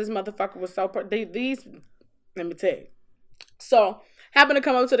club, because this motherfucker was so... let me tell you. So, happened to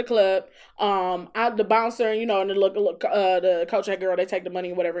come up to the club. The bouncer, and the coach head girl, they take the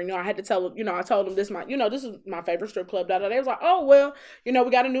money or whatever. I had to tell them, I told them this is my favorite strip club. They was like, oh, well, we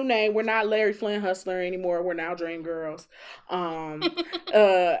got a new name. We're not Larry Flynn Hustler anymore. We're now Dream Girls.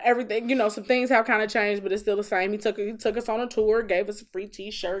 Everything, some things have kind of changed, but it's still the same. He took us on a tour, gave us a free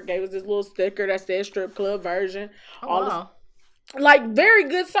t-shirt, gave us this little sticker that said strip club version. Very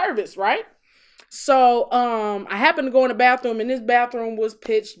good service, right? So, I happened to go in the bathroom, and this bathroom was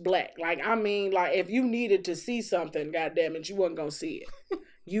pitch black. If you needed to see something, goddamn it, you wasn't gonna see it.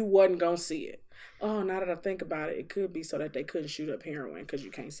 You wasn't gonna see it. Oh, now that I think about it, it could be so that they couldn't shoot up heroin because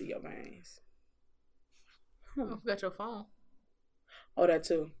you can't see your veins. I forgot your phone. Oh, that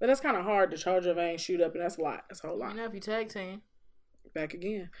too. But that's kind of hard to charge your veins, shoot up, and that's a lot. That's a whole lot. If you tag team. Back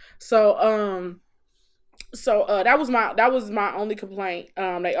again. So, that was my only complaint.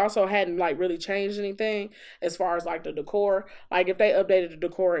 They also hadn't really changed anything as far as the decor. If they updated the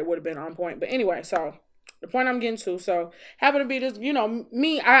decor, it would have been on point. But anyway, so the point I'm getting to, so happened to be this,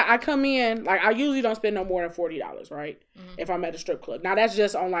 me, I come in, I usually don't spend no more than $40, right? Mm-hmm. If I'm at a strip club. Now that's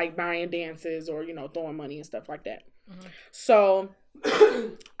just on buying dances or, throwing money and stuff like that. Mm-hmm. So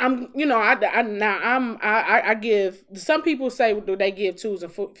I give, some people say they give twos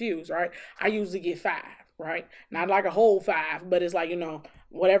and fews, right? I usually get 5. Right? Not like a whole 5, but it's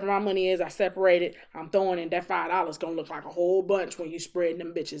whatever my money is, I separate it. I'm throwing in that $5 gonna look like a whole bunch when you spreading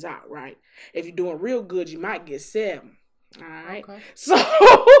them bitches out, right? If you're doing real good, you might get 7. All right. Okay. So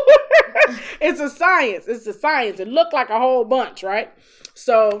it's a science. It looked like a whole bunch, right?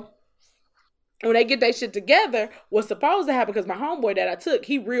 So when they get that shit together, what's supposed to happen, because my homeboy that I took,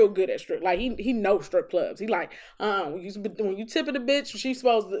 he real good at strip. He knows strip clubs. He when you tipping a bitch, she's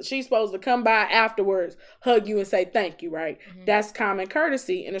supposed to come by afterwards, hug you and say thank you, right? Mm-hmm. That's common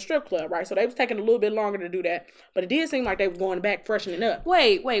courtesy in a strip club, right? So they was taking a little bit longer to do that, but it did seem like they were going back freshening up.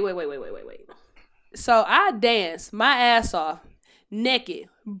 Wait. So I danced my ass off, naked,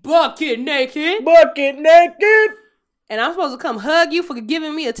 bucket naked, and I'm supposed to come hug you for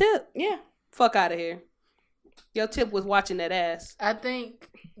giving me a tip. Yeah. Fuck out of here. Your tip was watching that ass. I think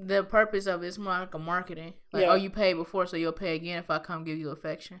the purpose of it is more like a marketing. Like, you paid before, so you'll pay again if I come give you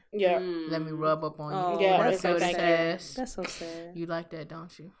affection. Yeah. Let me rub up on you. Yeah, That's so sad. That's so sad. You like that,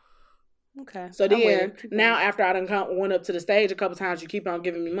 don't you? Okay. So then, now after I went up to the stage a couple times, you keep on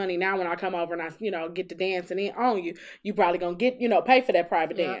giving me money. Now when I come over and I, get the dancing in on you, you probably gonna get, pay for that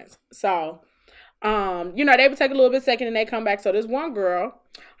private dance. So, they would take a little bit second and they come back. So this one girl,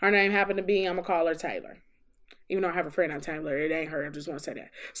 her name happened to be, I'm gonna call her Taylor. Even though I have a friend named Taylor, it ain't her. I just want to say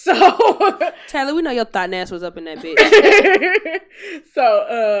that. So Taylor, we know your thought ass was up in that bitch.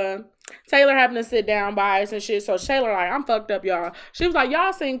 So Taylor happened to sit down by us and shit. So Taylor like, I'm fucked up, y'all. She was like,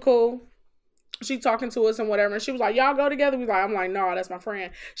 y'all seem cool. She talking to us and whatever. And she was like, y'all go together? We was like, I'm like, no, that's my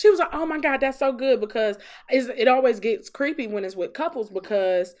friend. She was like, oh my God, that's so good, because it always gets creepy when it's with couples,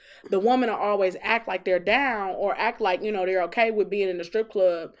 because the woman will always act like they're down or act like, they're okay with being in the strip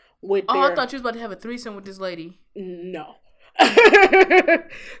club with I thought you was about to have a threesome with this lady. No.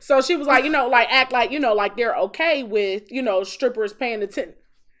 So she was like, act like, like they're okay with, strippers paying attention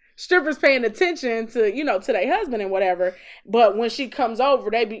to, to their husband and whatever. But when she comes over,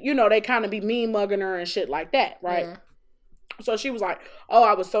 they be, they kind of be mean mugging her and shit like that, right? Yeah. So she was like, oh,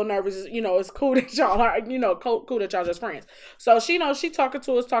 I was so nervous. It's cool that y'all are, cool that y'all just friends. So she, she talking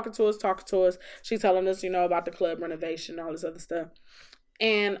to us. She telling us, about the club renovation, all this other stuff.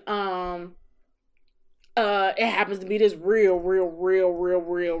 And, it happens to be this real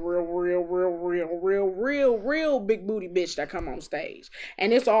big booty bitch that come on stage.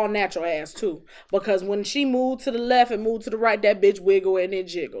 And it's all natural ass too. Because when she moved to the left and moved to the right, that bitch wiggle and then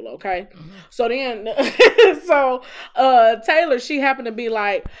jiggle, okay? Mm-hmm. So then, Taylor, she happened to be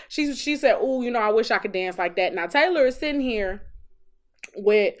like, she said, ooh, I wish I could dance like that. Now, Taylor is sitting here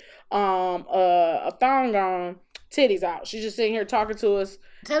with a thong on, titties out. She's just sitting here talking to us.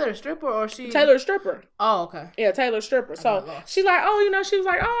 Taylor a stripper or she? Taylor a stripper. Oh, okay. Yeah, Taylor stripper. So she's like, oh, she was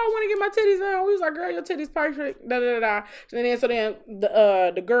like, oh, I want to get my titties out. We was like, girl, your titties perfect. Da da da. So then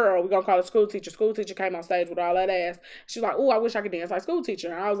the girl, we gonna call her school teacher. School teacher came on stage with all that ass. She was like, oh, I wish I could dance like school teacher.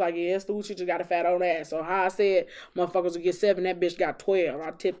 And I was like, yeah, school teacher got a fat old ass. So how I said, motherfuckers would get 7, that bitch got 12.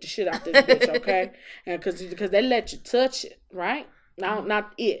 I tipped the shit out this bitch, okay? And because they let you touch it, right?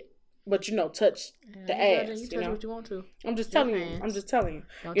 Not it. But touch the ass. You touch what you want to. I'm just telling you. Don't touch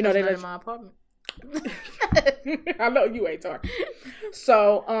they none in my apartment. I know you ain't talking.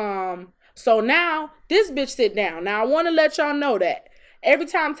 So now this bitch sit down. Now I want to let y'all know that every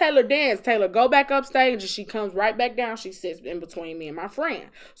time Taylor dance, Taylor go back up stage and she comes right back down. She sits in between me and my friend.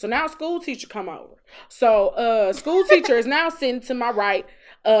 So now school teacher come over. So school teacher is now sitting to my right.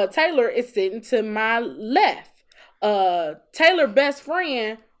 Taylor is sitting to my left. Taylor best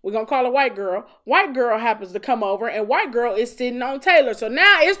friend, we're going to call her white girl. White girl happens to come over, and white girl is sitting on Taylor. So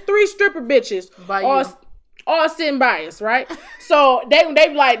now it's 3 stripper bitches all sitting by us, right? So they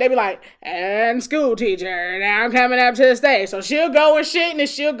be like, and school teacher, now I'm coming up to the stage. So she'll go and shit, and then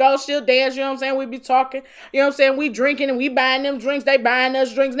she'll dance, you know what I'm saying? We be talking, you know what I'm saying? We drinking, and we buying them drinks. They buying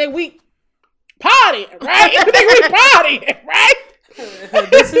us drinks, and then we partying, right? We partying, right?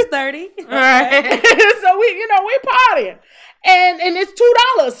 This is 30. All right. So we partying. And it's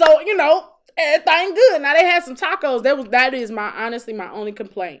 $2. So, everything good. Now they had some tacos. That is honestly my only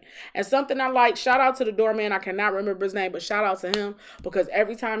complaint. And something I like, shout out to the doorman. I cannot remember his name, but shout out to him, because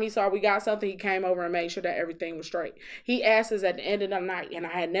every time he saw we got something, he came over and made sure that everything was straight. He asked us at the end of the night, and I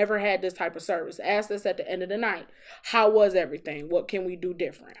had never had this type of service, asked us at the end of the night, how was everything? What can we do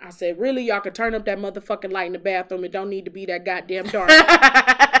different? I said, really, y'all could turn up that motherfucking light in the bathroom. It don't need to be that goddamn dark.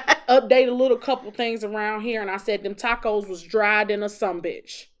 Update a little couple things around here, and I said them tacos was dried in a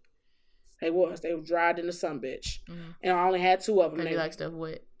sumbitch. They were dried in a sumbitch, and I only had 2 of them. You like stuff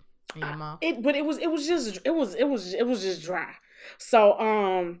wet in your mouth. But it was just dry.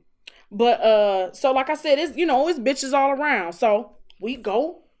 So so like I said, it's it's bitches all around. So we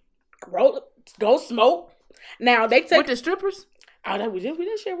go smoke. Now they take with the strippers. Oh, we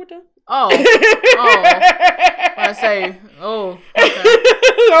didn't share with them. Oh. I say, okay.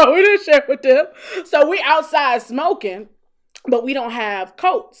 No, we didn't share with them. So we outside smoking, but we don't have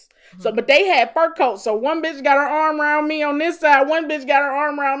coats. So, but they had fur coats. So one bitch got her arm around me on this side. One bitch got her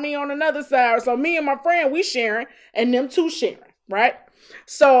arm around me on another side. So me and my friend, we sharing, and them 2 sharing, right?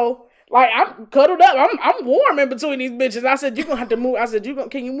 So like I'm cuddled up. I'm warm in between these bitches. I said, you're gonna have to move. I said,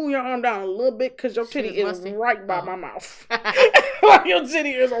 can you move your arm down a little bit? Cause your titty is right by my mouth. Like your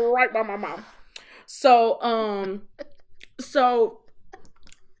titty is right by my mouth. So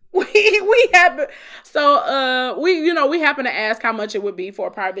we happen we happen to ask how much it would be for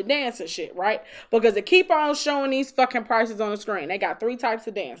a private dance and shit, right? Because they keep on showing these fucking prices on the screen. They got 3 types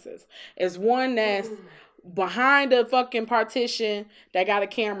of dances. It's one that's behind a fucking partition that got a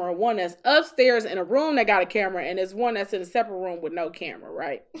camera, one that's upstairs in a room that got a camera, and there's one that's in a separate room with no camera,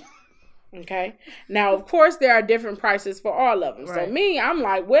 right? Okay. Now, of course, there are different prices for all of them. Right. So me, I'm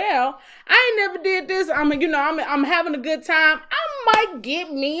like, well, I ain't never did this. I'm having a good time. I might get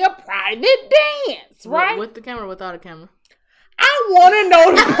me a private dance, right? With the camera, without a camera. I want to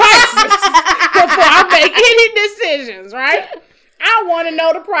know the prices before I make any decisions, right? I want to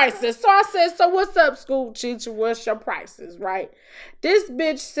know the prices. So I said, so what's up, school teacher? What's your prices, right? This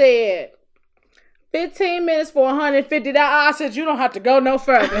bitch said 15 minutes for $150. I said, you don't have to go no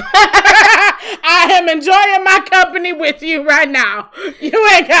further. I am enjoying my company with you right now. You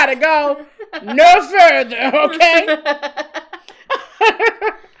ain't got to go no further, okay?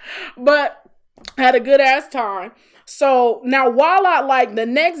 But I had a good ass time. So now while the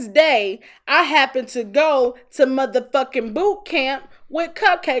next day, I happened to go to motherfucking boot camp with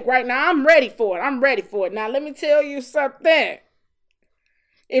Cupcake right now. I'm ready for it. Now let me tell you something.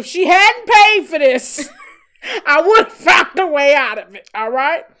 If she hadn't paid for this, I would have found a way out of it. All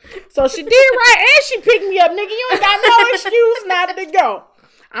right. So she did right, and she picked me up, nigga. You ain't got no excuse not to go.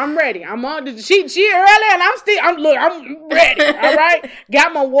 I'm ready. I'm on the she early, and I'm ready. All right.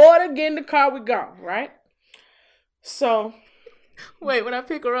 Got my water. Get in the car. We go. Right. So. Wait, when I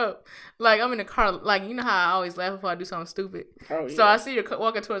pick her up, I'm in the car, you know how I always laugh if I do something stupid. Oh, yeah. So I see her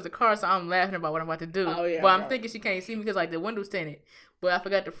walking towards the car, so I'm laughing about what I'm about to do. Oh, yeah. But I'm thinking she can't see me because the window's tinted. But I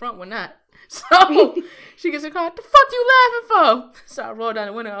forgot the front one not. So she gets in the car, the fuck you laughing for? So I rolled down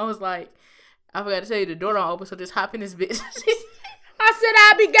the window. I was like, I forgot to tell you the door don't open, so just hop in this bitch. I said,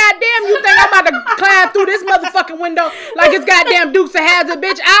 I'll be goddamn. You think I'm about to climb through this motherfucking window like it's goddamn Dukes of Hazzard,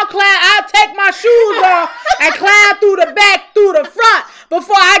 bitch? I'll take my shoes off and climb through the back, through the front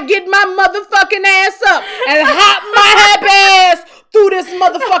before I get my motherfucking ass up and hop my happy ass through this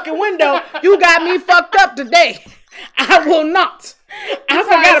motherfucking window. You got me fucked up today. I will not. I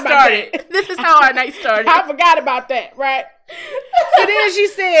forgot about that. This is how our night started. I forgot about that, right? So then she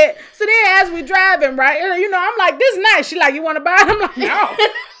said, as we driving, right? I'm like, this nice. She like, you want to buy it? I'm like, no.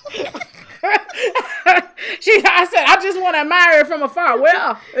 I said, I just want to admire it from afar.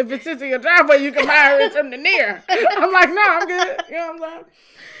 Well, if it sits in your driveway, you can admire it from the near. I'm like, no, I'm good. You know what I'm saying?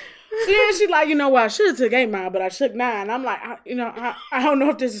 So then she like, you know what? I should have took 8 mile, but I took 9. I'm like, I don't know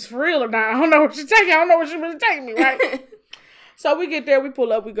if this is for real or not. I don't know what she's taking. I don't know what she's really taking me, right? So we get there, we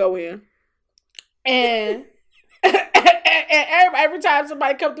pull up, we go in. And every time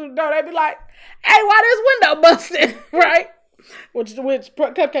somebody come through the door, they be like, hey, why this window busted? Right? Which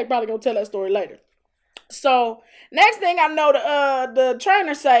Cupcake probably gonna tell that story later. So next thing I know, the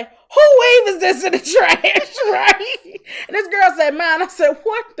trainer say, who weave is this in the trash? Right? And this girl said, mine. I said,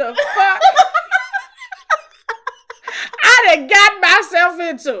 what the fuck? I done got myself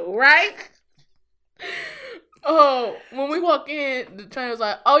into, right? Oh, when we walk in, the trainer was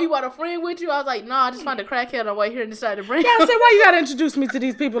like, oh, you brought a friend with you? I was like, no, I just found a crackhead on the way here and decided to bring him. Yeah, I said, why you gotta introduce me to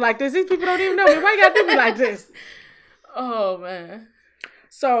these people like this? These people don't even know me. Why you gotta do me like this? Oh, man.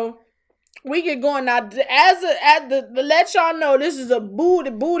 So we get going now. To let y'all know, this is a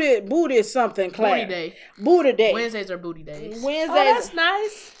booty something class. Booty day. Wednesdays are booty days. Wednesdays. Oh, that's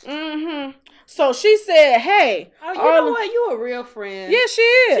nice. Mm-hmm. So she said, hey. Oh, you know what? You a real friend. Yeah, she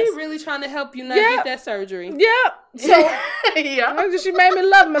is. She really trying to help you not get that surgery. Yep. So yeah. She made me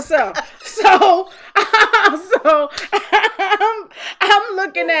love myself. So I'm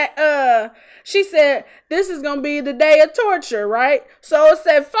looking at she said, this is going to be the day of torture, right? So it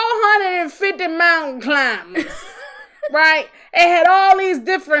said 450 mountain climbers, right? It had all these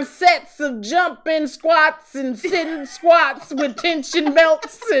different sets of jumping squats and sitting squats with tension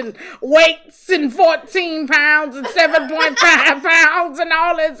belts and weights and 14 pounds and 7.5 pounds and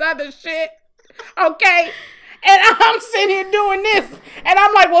all this other shit, okay? And I'm sitting here doing this. And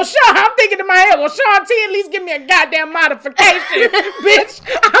I'm like, well, Sean, I'm thinking in my head, well, Sean T, at least give me a goddamn modification, bitch.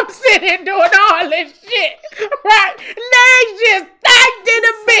 I'm sitting here doing all this shit, right? Legs just tight to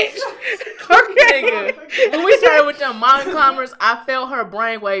the bitch. Okay. Nigga, when we started with them mountain climbers, I felt her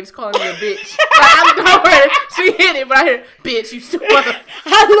brainwaves calling me a bitch. I'm going, she hit it, but I hear, bitch, you stupid mother.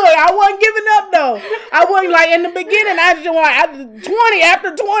 I wasn't giving up, though. I wasn't like, in the beginning, I just wanted 20.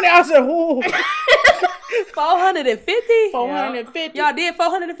 After 20, I said, ooh. 450? 450. Y'all did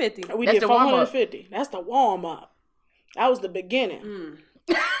 450. We did 450. That's the warm up. That was the beginning.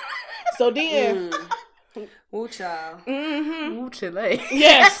 So then. Ooh, child. Mm-hmm. Ooh, Chile.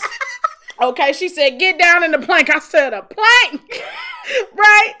 Yes. Okay, she said, get down in the plank. I said, a plank?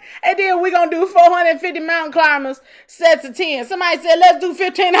 Right? And then we gonna do 450 mountain climbers, sets of 10. Somebody said, let's do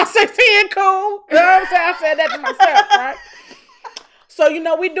 15. I said, 10, cool. You know what I'm saying? I said that to myself, right? So,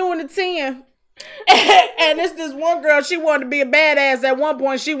 we doing the 10. And it's this one girl, she wanted to be a badass. At one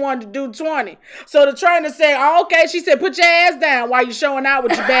point, she wanted to do 20. So the trainer said, oh, okay. She said, put your ass down while you showing out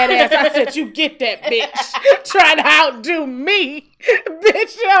with your badass. I said, you get that, bitch. Trying to outdo me.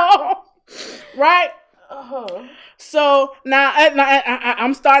 Bitch, yo. Right? Oh. So now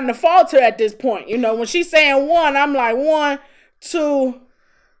I'm starting to falter at this point. When she's saying 1, I'm like 1, 2,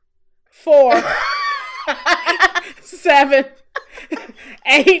 4, 7,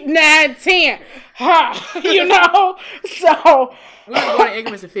 8, 9, 10. So we're going to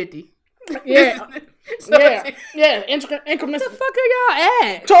increments of 50. Yeah. Increments. What the fuck are y'all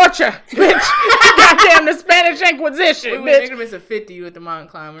at? Torture, bitch. Goddamn the Spanish Inquisition, we bitch. went increments of 50 with the mountain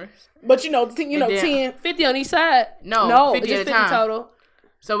climbers. But 10. 50 on each side? No, 50 just at a time. total.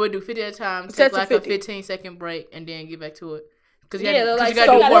 So we'll do 50 at a time, take Sets of like 50. a 15-second break, and then get back to it. Because Yeah, they're like, you got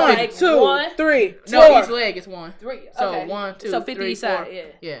so to do 450. 1, 2, 3, 4. No, each leg is 1. 3. So Okay. 1, 2, So 50 3, each 4.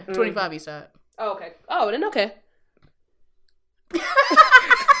 side, yeah. 25 each side. Oh, okay. Oh, then okay.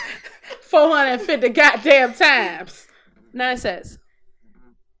 450 goddamn times. 9 sets.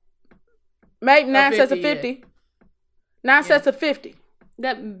 Make 9 sets of 50, 50. 9 sets of 50.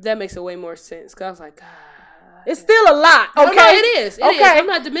 That makes a way more sense. Cause I was like, God. It's still a lot. Okay, No, it is. It is. Okay. I'm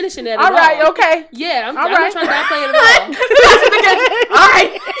not diminishing that at All right. all. Okay. Yeah, I'm All not right. trying to downplay it at all. All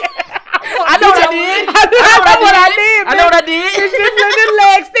right. I know what I did. I know what I did. I know what I did. This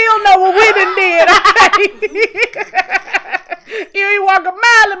leg still know what we done did. Okay. You ain't walk a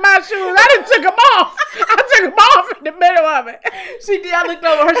mile in my shoes. I done took them off. I took them off in the middle of it. She did. I looked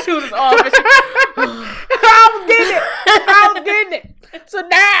over, her shoes was off. I was getting it. So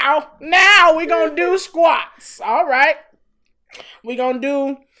now we gonna do squats. All right. We gonna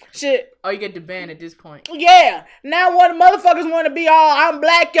do shit. Oh, you get the band at this point. Yeah. Now what the motherfuckers want to be all, I'm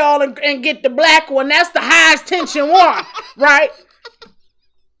black, y'all, and get the black one. That's the highest tension one, right?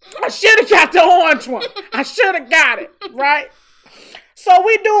 I should have got the orange one. I should have got it, right? So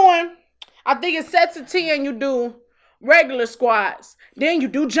we doing, I think it's sets of 10 you do regular squats. Then you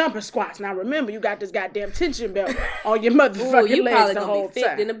do jumping squats. Now remember, you got this goddamn tension belt on your motherfucking Ooh, you legs probably the gonna whole be fit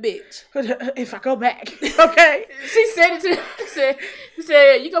time. than a bitch. If I go back, okay? She said it to she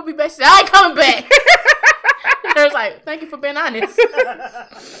said, you gonna be back. She said, I ain't coming back. I was like, thank you for being honest.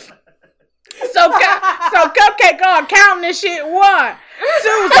 So Cupcake counting this shit 1, 2.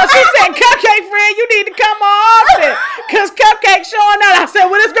 So she said, Cupcake friend, you need to come more often. Cause Cupcake showing out. I said,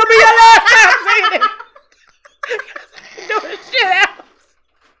 well, this gonna be your last time seeing it. Doing shit else.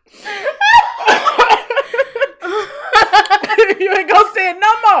 You ain't gonna see it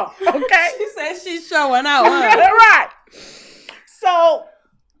no more. Okay. She said she's showing out. Huh? Right. So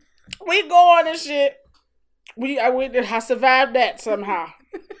we go on and shit. I survived that somehow.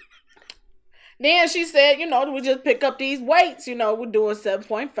 Then she said, we just pick up these weights. We're doing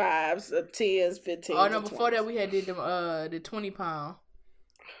 7.5s, 10s, 15s. Oh no! Before that, we had did them the 20-pound.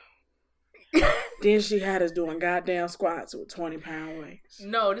 Then she had us doing goddamn squats with 20-pound weights.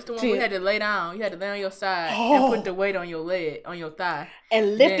 No, this the one we had to lay down. You had to lay on your side and put the weight on your leg, on your thigh,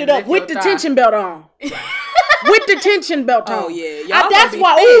 and lift it up with the tension belt on. With the tension belt on. Oh yeah, that's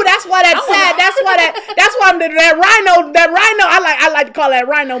why. Ooh, that's why that side. That's why that rhino. I like to call that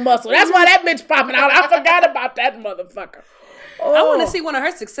rhino muscle. That's why that bitch popping out. I forgot about that motherfucker. Oh. I want to see one of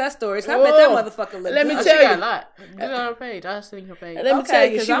her success stories. I bet that motherfucker look Let me good. tell she got you. a lot. Get on her page. I seen her page. Let me tell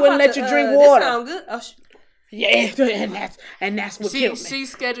you, 'cause she I'm wouldn't about let to, you drink This water. sound good. Oh, Yeah, and that's what killed me. She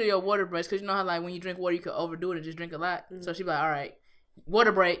scheduled your water breaks because you know how like when you drink water you could overdo it and just drink a lot. So she be like, all right,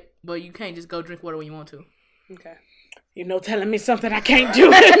 water break, but you can't just go drink water when you want to. okay. Telling me something I can't do,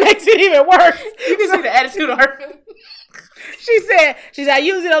 it makes it even worse. You can see the attitude on her face. She said, I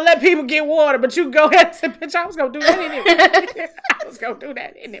usually don't let people get water, but you go ahead and say, bitch, I was going to do that anyway. I was going to do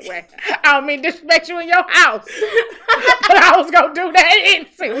that anyway. I don't mean disrespect you in your house, but I was going to do that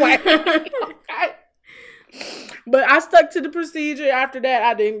anyway. Okay? But I stuck to the procedure. After that,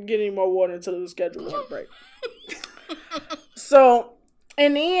 I didn't get any more water until it was scheduled water break. So,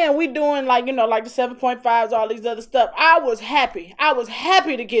 in the end, we doing like the 7.5s, all these other stuff. I was happy.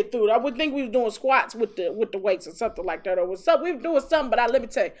 To get through it. I would think we was doing squats with the weights or something like that, or was something. We were doing something, but let me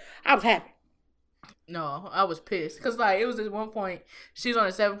tell you, I was happy. No, I was pissed because like it was at one point she was on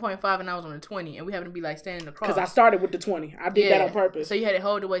a 7.5 and I was on a 20, and we happened to be like standing across. Because I started with the 20. I did that on purpose. So you had to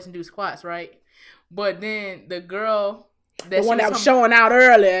hold the weights and do squats, right? But then the girl, the one that was showing out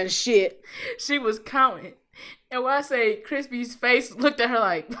earlier and shit, she was counting. And when I say Chrispy's face looked at her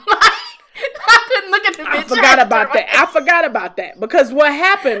like I couldn't look at the bitch. I forgot about that. Because what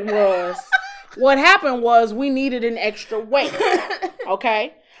happened was we needed an extra weight.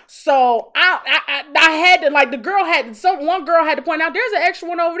 Okay? So I had to, like, one girl had to point out there's an extra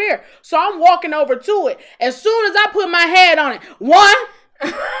one over there. So I'm walking over to it. As soon as I put my head on it, one,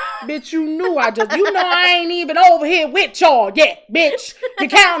 bitch, you know I ain't even over here with y'all yet, bitch. You're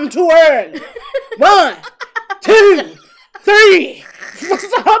counting too early. 1, 2, 3. So,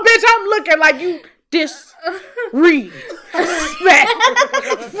 bitch, I'm looking like you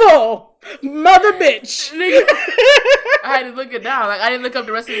disrespectful mother bitch. I had to look it down. Like, I didn't look up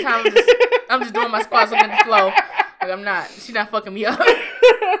the rest of the time. I'm just doing my squats looking at the flow. Like, I'm not. She's not fucking me up.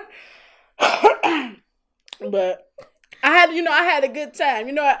 But I had a good time.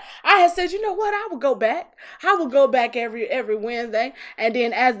 I had said, you know what? I would go back. I would go back every Wednesday. And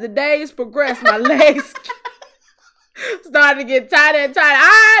then as the days progressed, my legs started to get tighter and tighter.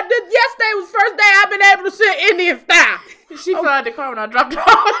 Yesterday was the first day I've been able to sit Indian style. She fell out the car when I dropped her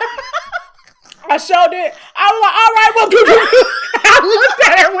off. I showed it. I was like, all right, well, I looked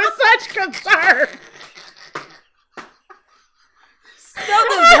at her with such concern.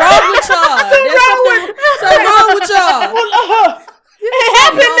 Something's wrong with y'all. Something wrong with y'all. It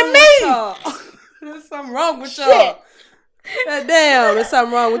happened to me. There's something wrong with y'all. God damn, there's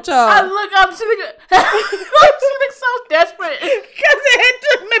something wrong with y'all. I look up, she looks so desperate. Because it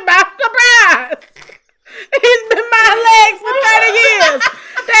took me by surprise. He's been my legs for 30 years.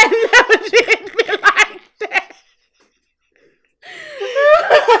 That never did me like that.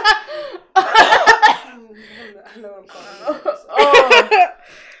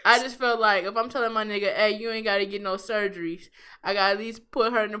 I just felt like if I'm telling my nigga, hey, you ain't gotta get no surgeries, I gotta at least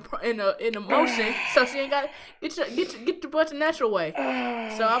put her in a motion so she ain't gotta get the butt the natural way.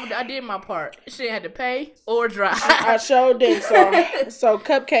 So I did my part. She ain't had to pay or drive. I sure did. So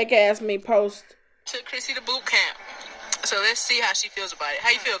Cupcake asked me post. Took Chrissy to boot camp. So let's see how she feels about it. How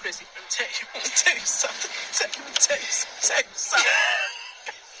you feel, Chrissy? Let me tell you something.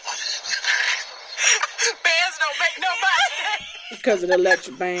 Bands don't make no money. Because of the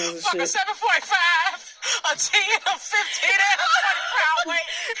electric bands and shit. 7.5, a 10, a 15, and a 20-pound weight.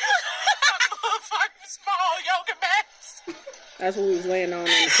 Motherfucking small yoga mats. That's what we was laying on the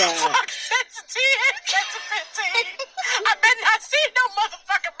side. Fuck, that's a 10, that's a 15. I better not see no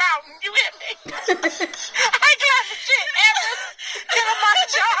motherfucking mountain. You hear me? I ain't climbing shit ever.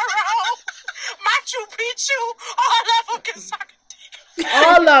 Kilimanjaro, Machu Picchu, all of them can suck a dick.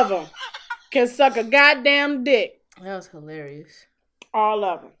 All of them can suck a goddamn dick. That was hilarious. All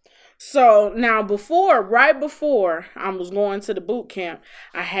of them. So now right before I was going to the boot camp,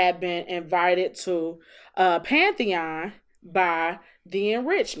 I had been invited to Pantheon by the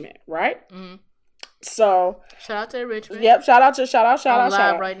Enrichment, right? Mm-hmm. So shout out to Enrichment. Yep, shout out. I'm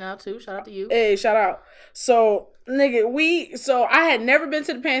live right now too. Shout out to you. Hey, shout out. So nigga, I had never been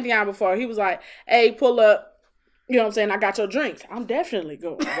to the Pantheon before. He was like, hey, pull up. You know what I'm saying? I got your drinks. I'm definitely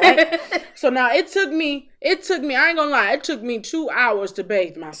going, right? So now it took me, I ain't gonna lie, it took me 2 hours to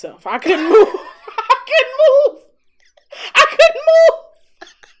bathe myself. I couldn't move.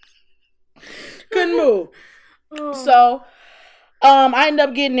 Couldn't move. Oh. So, I ended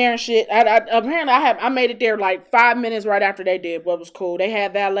up getting there and shit. Apparently I made it there like 5 minutes right after they did, what was cool. They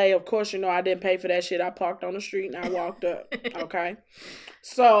had valet, of course, I didn't pay for that shit. I parked on the street and I walked up. Okay.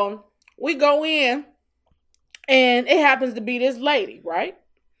 So we go in. And it happens to be this lady, right?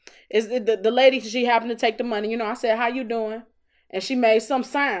 It's the lady, she happened to take the money. I said, how you doing? And she made some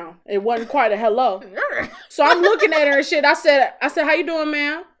sound. It wasn't quite a hello. So I'm looking at her and shit. I said, how you doing,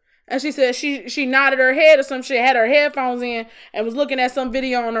 ma'am? And she said she nodded her head or some shit, had her headphones in, and was looking at some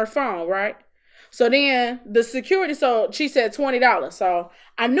video on her phone, right? So then the security, so she said $20. So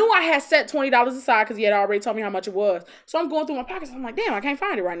I knew I had set $20 aside because he had already told me how much it was. So I'm going through my pockets. I'm like, damn, I can't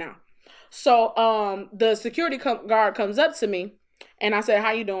find it right now. So the security guard comes up to me, and I said,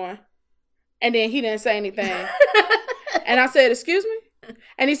 how you doing? And then he didn't say anything. And I said, excuse me?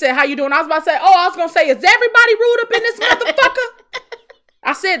 And he said, how you doing? I was about to say, I was going to say, is everybody rude up in this motherfucker?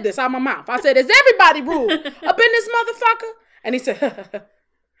 I said this out of my mouth. I said, is everybody rude up in this motherfucker? And he said,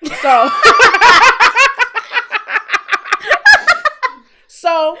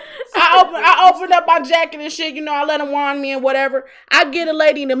 So I opened up my jacket and shit, I let him wand me and whatever. I get a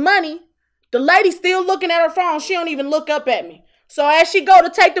lady the money. The lady still looking at her phone. She don't even look up at me. So as she go to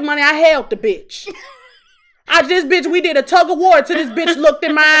take the money, I held the bitch. We did a tug of war till this bitch looked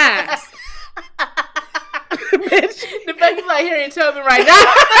in my eyes. Bitch. The fact is like Harriet Tubman right now.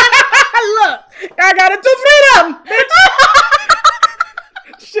 Look, I got it to freedom, bitch.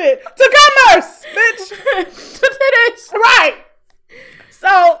 Shit. To commerce, bitch. To this. Right.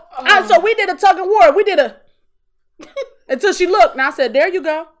 So So we did a tug of war. We did a until she looked, and I said, "There you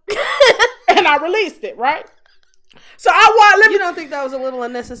go," and I released it. Right. So You don't think that was a little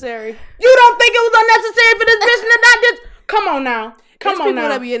unnecessary? You don't think it was unnecessary for this bitch to not just come on now? Come on people now.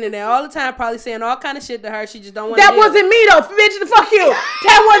 that be in there all the time, probably saying all kind of shit to her. She just don't want. That wasn't me though, bitch. Fuck you.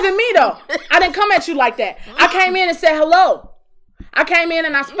 That wasn't me though. I didn't come at you like that. I came in and said hello. I came in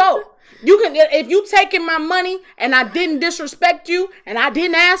and I spoke. You can, if you taking my money and I didn't disrespect you and I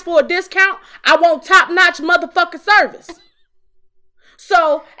didn't ask for a discount, I want top-notch motherfucking service.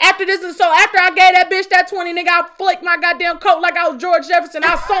 So after I gave that bitch that 20, nigga, I flicked my goddamn coat like I was George Jefferson.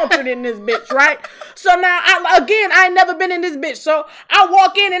 I sauntered in this bitch, right? So now, I ain't never been in this bitch. So I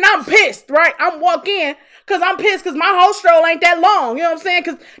walk in and I'm pissed, right? I'm walking because I'm pissed because my whole stroll ain't that long. You know what I'm saying?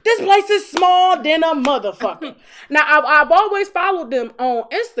 Because this place is small than a motherfucker. Now, I've always followed them on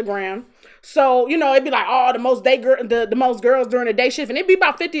Instagram. So, you know, it'd be like, oh, the most girls during the day shift. And it'd be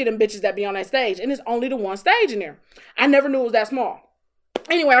about 50 of them bitches that be on that stage. And it's only the one stage in there. I never knew it was that small.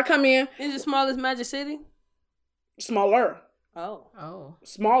 Anyway, I come in. Is it small as Magic City? Smaller. Oh.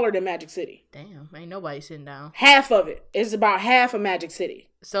 Smaller than Magic City. Damn, ain't nobody sitting down. Half of it. It's about half of Magic City.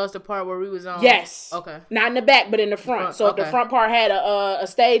 So it's the part where we was on? Yes. Okay. Not in the back, but in the front. So if the front part had a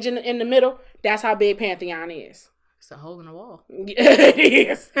stage in the middle, that's how big Pantheon is. It's a hole in the wall. It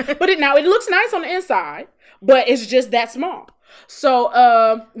is. But it looks nice on the inside, but it's just that small. So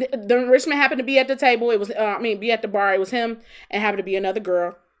the Richmond happened to be at the table. It was be at the bar. It was him and happened to be another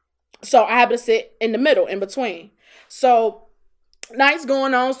girl. So I happened to sit in the middle, in between. So nights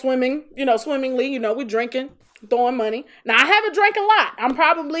going on, swimmingly, we drinking, throwing money. Now I haven't drank a lot. I'm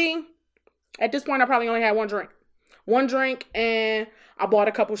probably at this point I probably only had one drink, and I bought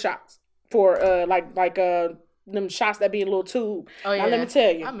a couple shots for them shots that be in a little tube. Oh yeah. Now, let me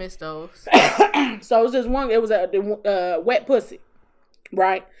tell you, I miss those. So it was this one. It was a wet pussy,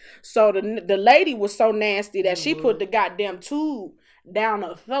 right? So the lady was so nasty that she put the goddamn tube down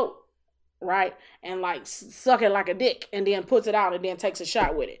her throat, right, and like suck it like a dick, and then puts it out and then takes a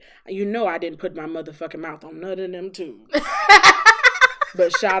shot with it. You know I didn't put my motherfucking mouth on none of them tubes.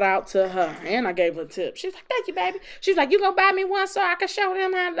 But shout out to her. And I gave her a tip. She's like, thank you, baby. She's like, you gonna buy me one so I can show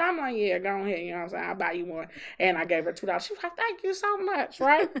them how I'm like, yeah, go ahead. You know what I'm saying? I'll buy you one. And I gave her $2. She was like, thank you so much,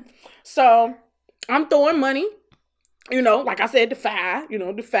 right? So I'm throwing money. Like I said, the five, and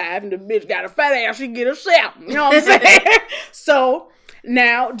the bitch got a fat ass, she get herself. You know what I'm saying? So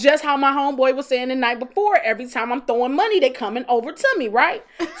now, just how my homeboy was saying the night before, every time I'm throwing money, they coming over to me, right?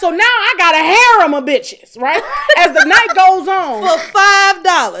 So now I got a harem of bitches, right? As the night goes on. For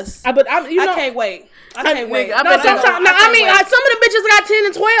 $5. I can't wait. I can't wait. Some of the bitches got 10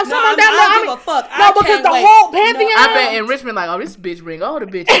 and 12. Some of them I don't give a fuck. No, because the whole Pantheon. I bet in Richmond, like, oh, this bitch bring all the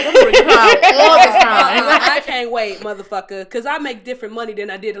bitches. I'm bringing her out all the time. I can't wait, motherfucker, because I make different money than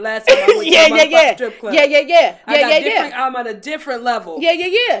I did the last time I went to a strip club. Yeah. I'm at a different level. Yeah.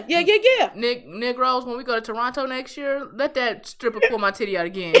 Negroes, when we go to Toronto next year, let that stripper pull my titty out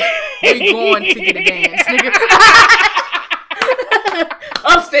again. We going to get a dance, nigga.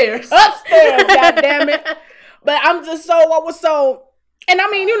 Upstairs, god damn it. But I'm just and I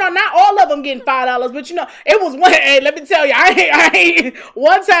mean, not all of them getting $5, but it was one. Hey, let me tell you, I ain't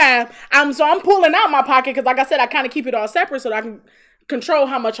one time. I'm pulling out my pocket because, like I said, I kind of keep it all separate so that I can control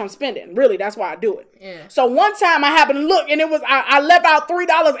how much I'm spending. Really, that's why I do it. Yeah. So one time I happened to look, and it was I left out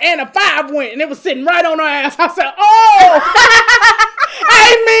 $3 and a $5 went, and it was sitting right on her ass. I said, oh.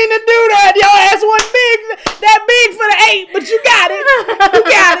 I ain't mean to do that. Your ass wasn't that big for the 8, but you got it.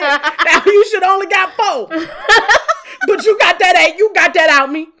 Now you should only got 4. But you got that 8. You got that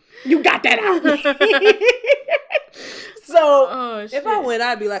out me. So if I win,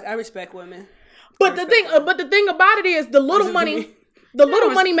 I'd be like, I respect women. But the thing about it is the little money. The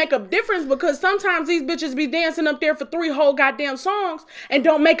little money make a difference because sometimes these bitches be dancing up there for 3 whole goddamn songs and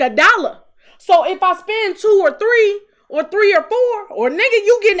don't make $1. So if I spend 2 or 3 or 3 or 4, or nigga,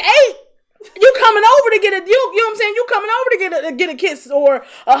 you getting 8. You coming over to get a, you know what I'm saying? You coming over to get a kiss or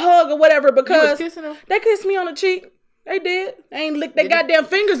a hug or whatever because they kissed me on the cheek. They did. They ain't lick their goddamn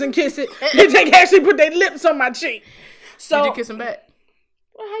fingers and kiss it. They actually put their lips on my cheek. So did you kiss them back?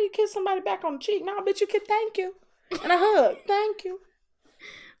 Well, how you kiss somebody back on the cheek? No, bitch, you can thank you. And a hug. Thank you.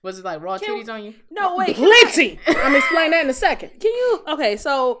 Was it like raw titties on you? No, wait. Plenty. I'm going to explain that in a second. Okay,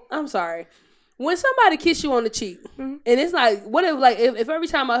 so I'm sorry. When somebody kiss you on the cheek, and it's like, what if every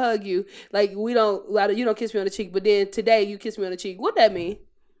time I hug you, like you don't kiss me on the cheek, but then today you kiss me on the cheek, what that mean?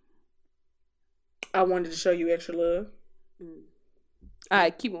 I wanted to show you extra love. All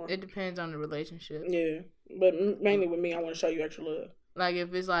right, keep on. It depends on the relationship. Yeah, but mainly with me, I want to show you extra love. Like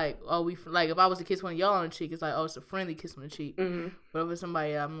if it's like, oh, if I was to kiss one of y'all on the cheek, it's like, oh, it's a friendly kiss on the cheek. Mm-hmm. But if it's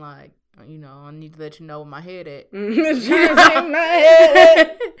somebody, I'm like, you know, I need to let you know where my head at.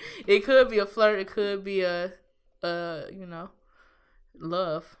 It could be a flirt. It could be a you know,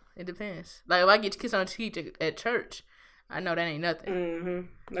 love. It depends. Like if I get kissed on the cheek at church, I know that ain't nothing.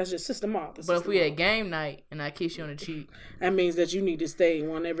 Mm-hmm. That's just Sister Ma. But if we at game night and I kiss you on the cheek, that means that you need to stay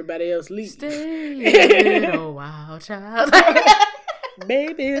when everybody else leaves. Stay, little wild child.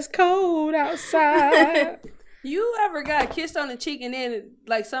 Baby, it's cold outside. You ever got kissed on the cheek and then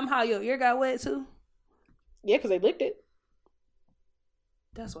like somehow your ear got wet too? Yeah, because they licked it.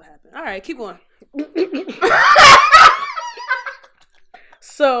 That's what happened. All right, keep going.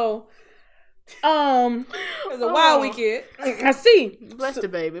 So, it was a wild weekend. I see. Bless the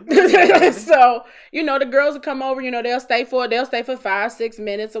baby. So, you know, the girls will come over, you know, they'll stay for 5-6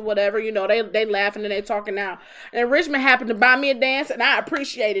 minutes or whatever, you know, they laughing and they talking now. And Richmond happened to buy me a dance and I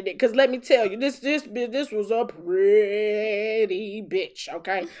appreciated it. Cause let me tell you, this was a pretty bitch,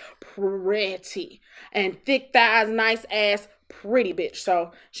 okay? Pretty. And thick thighs, nice ass, pretty bitch.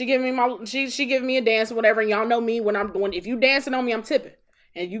 So she giving me a dance or whatever, and y'all know me when if you dancing on me, I'm tipping.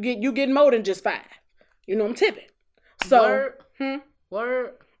 And you getting more than just 5. You know I'm tipping. So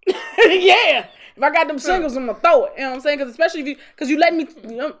Word. yeah. If I got them singles, I'm gonna throw it. You know what I'm saying? Because especially because you let me.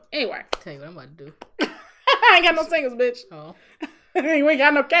 You know, anyway. Tell you what I'm about to do. I ain't got no singles, bitch. Oh. We ain't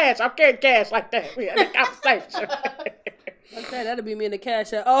got no cash. I don't carry cash like that. We had a conversation. Okay, that'll be me in the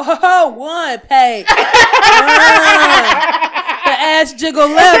cash app. Oh, one pay. The ass jiggle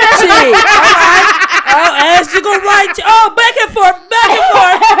left cheek. All right. Oh, ass jiggle right cheek. Oh, back and forth.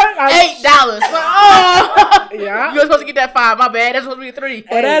 $8. Oh. Yeah. You were supposed to get that 5. My bad. That's supposed to be 3.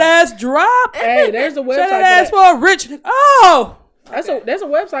 For that ass drop. Hey, there's a website. Shut that ass for a rich. Oh. There's a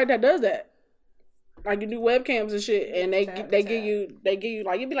website that does that. Like you do webcams and shit, and they give you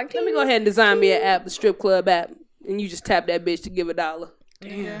like you'd be like, let me go ahead and design me an app, a strip club app, and you just tap that bitch to give $1.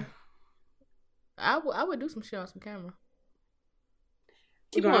 Yeah. I would do some shit on some camera.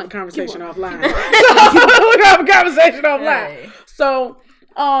 We're going to have a conversation offline. We're going to have a conversation offline. Hey.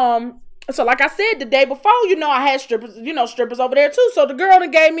 So like I said, the day before, you know, I had strippers over there too. So the girl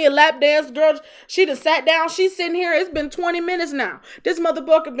that gave me a lap dance, girl, she done sat down. She's sitting here. It's been 20 minutes now. This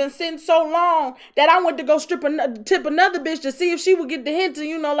motherfucker been sitting so long that I went to go tip another bitch to see if she would get the hint to,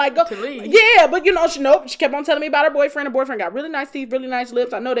 you know, like go. To leave. Yeah, but you know, she kept on telling me about her boyfriend. Her boyfriend got really nice teeth, really nice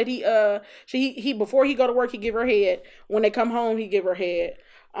lips. I know that he before he go to work, he give her head. When they come home, he give her head.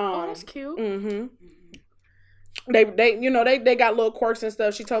 Oh, that's cute. Mm-hmm. They you know, they got little quirks and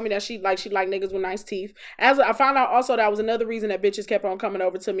stuff. She told me that she like niggas with nice teeth. As I found out also that was another reason that bitches kept on coming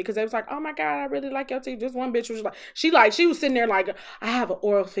over to me, because they was like, oh my God, I really like your teeth. This one bitch was like, she was sitting there like, I have an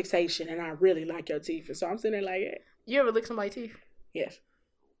oral fixation and I really like your teeth. And so I'm sitting there like, yeah. You ever lick somebody's teeth? Yes.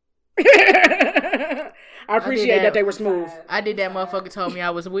 I appreciate that they were smooth. I did that. Motherfucker told me I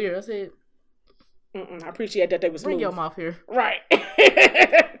was weird. I said, I appreciate that they were smooth. bring your mouth here. Right.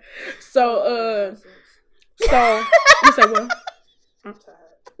 So you say what? I'm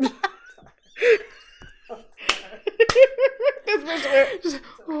tired.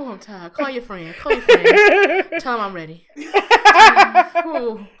 Oh, I'm tired. Call your friend. Tell him I'm ready.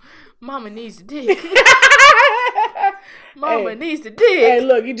 Ooh, mama needs a dick. Mama needs a dick. Hey,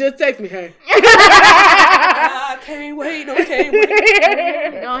 look, you just text me, hey. I can't wait. No, can't wait.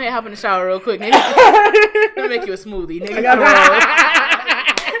 Go ahead, hop in the shower real quick, nigga. Let me make you a smoothie, nigga.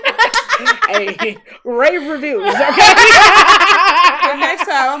 Hey, rave reviews, okay? And next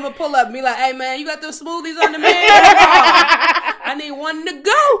time I'm gonna pull up and be like, hey man, you got those smoothies on the menu? I need one to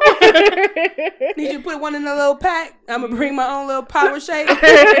go. Need you to put one in a little pack. I'm gonna bring my own little power shake.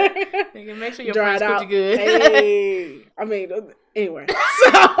 Nigga, make sure your Dry friends cook you good. Hey, I mean, anyway.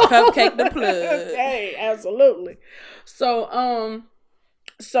 So, Cupcake the plug. Hey, absolutely. So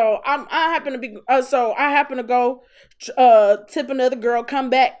I happen to go tip another girl, come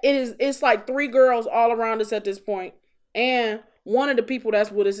back. It's like 3 girls all around us at this point, and one of the people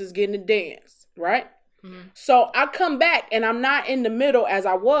that's with us is getting a dance, right? Mm-hmm. So I come back and I'm not in the middle as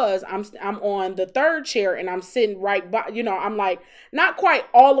I was. I'm on the 3rd chair and I'm sitting right by, you know, I'm like not quite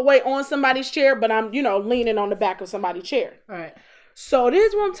all the way on somebody's chair, but I'm, you know, leaning on the back of somebody's chair. All right. So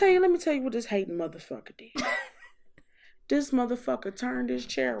this is what I'm telling you. Let me tell you what this hating motherfucker did. This motherfucker turned his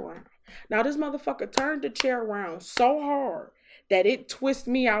chair around. Now, this motherfucker turned the chair around so hard that it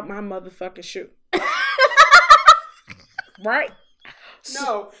twisted me out my motherfucking shoe. Right?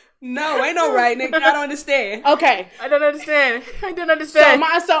 No, ain't no right, nigga. I don't understand. Okay. I don't understand.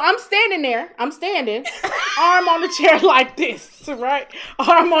 So I'm standing there. I'm standing, arm on the chair like this, right?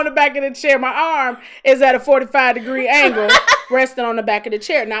 Arm on the back of the chair. My arm is at a 45-degree angle, resting on the back of the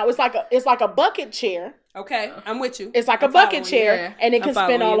chair. Now it's like a bucket chair. Okay, I'm with you. It's like a bucket chair, yeah. and it can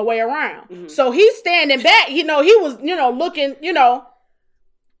spin all the way around. Mm-hmm. So he's standing back. He was, looking,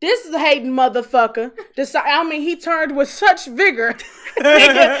 this is a hating motherfucker. He turned with such vigor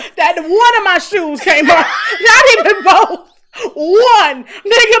nigga, that one of my shoes came off. Not even both. One.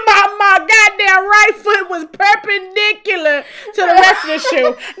 Nigga, my goddamn right foot was perpendicular to the rest of the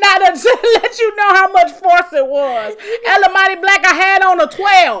shoe. Now, to let you know how much force it was. Almighty Black, I had on a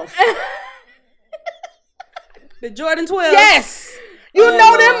 12. The Jordan 12. Yes. You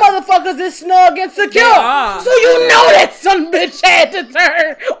know them motherfuckers is snug and secure. So you know that some bitch had to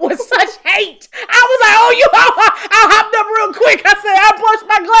turn with such hate. I was like, I hopped up real quick. I said, I pushed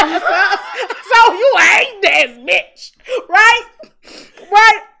my glass up. So you hate this bitch. Right?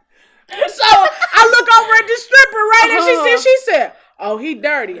 So I look over at the stripper, right? And she said, oh, he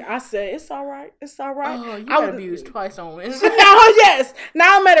dirty. I said, it's all right. Oh, you got abused twice on Wednesday.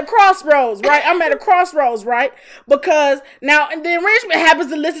 Now I'm at a crossroads, right? Because now the enrichment happens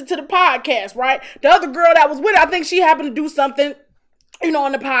to listen to the podcast, right? The other girl that was with her, I think she happened to do something, in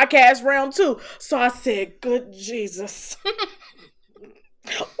the podcast realm too. So I said, good Jesus.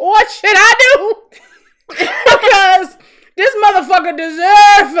 What should I do? Because this motherfucker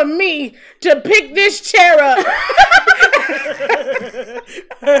deserved for me to pick this chair up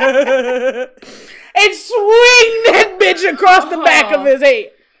and swing that bitch across the back of his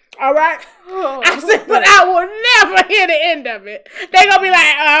head. All right? I said, but I will never hear the end of it. They gonna be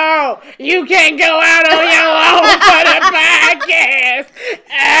like, oh, you can't go out on your own for the podcast.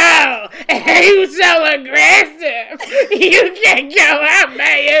 Oh, you so aggressive. You can't go out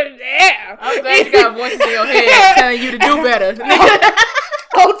by yourself. I'm glad you got voices in your head telling you to do better.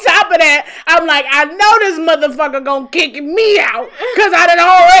 On top of that, I'm like, I know this motherfucker gonna kick me out because I done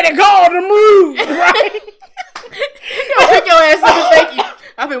already called the move, right? Yo, pick your ass up and thank you.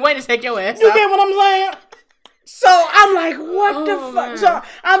 I've been waiting to take your ass You out. get what I'm saying? So I'm like, what the fuck? Man. So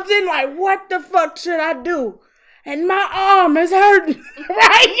I'm thinking like, what the fuck should I do? And my arm is hurting.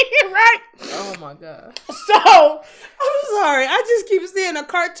 Right? Oh my God. So I'm sorry. I just keep seeing a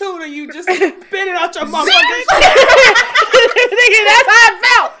cartoon of you just spitting out your motherfucking nigga, that's how it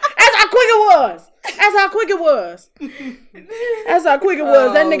felt. That's how quick it was.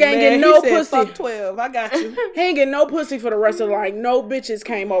 That nigga ain't getting no pussy. Fuck 12. I got you. He ain't getting no pussy for the rest of the life. No bitches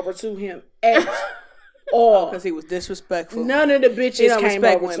came over to him at all. Because he was disrespectful. None of the bitches came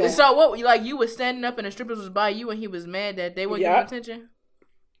over to him. So what? Like you was standing up and the strippers was by you and he was mad that they weren't giving attention?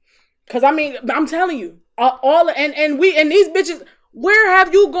 Because I'm telling you, and these bitches. Where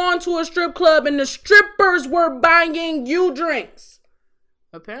have you gone to a strip club and the strippers were buying you drinks?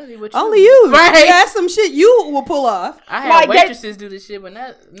 Apparently, only you. Right? That's some shit you will pull off. I had waitresses do this shit, but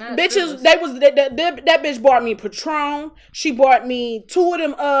not bitches. That bitch bought me Patron. She bought me 2 of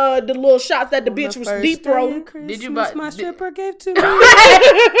them the little shots that the bitch was deep throating. Did you buy? My stripper gave to me 2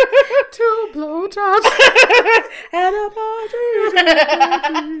 blowjobs and a party.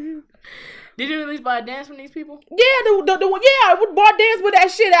 Did you at least buy a dance from these people? Yeah, I would bar dance with that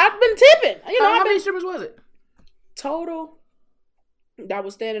shit. I've been tipping. How many strippers was it? Total. That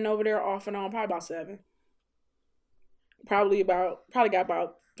was standing over there off and on, probably about 7. Probably got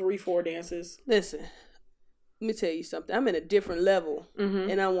about 3-4 dances. Listen, let me tell you something. I'm in a different level,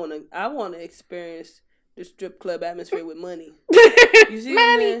 and I wanna experience the strip club atmosphere with money. You see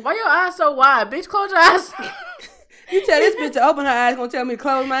money? Why your eyes so wide, bitch? Close your eyes. You tell this bitch to open her eyes, gonna tell me to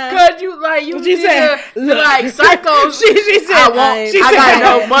close mine. Cause you said psychos. She said I got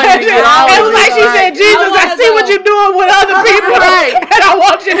no money. It was like she said, Jesus, I see what you're doing with other people, right? And I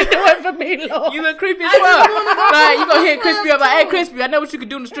want you to do it for me, Lord. You look creepy as fuck. Like you gonna hit Chrispy up like, hey Chrispy, I know what you can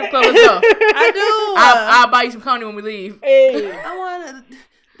do in the strip club and stuff. I do. I'll buy you some condoms when we leave. Hey.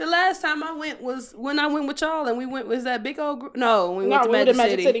 The last time I went was when I went with y'all, and was that big old group? No, we went to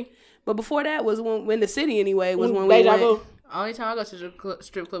Magic City. But before that was when the city anyway was when we went. Only time I go to the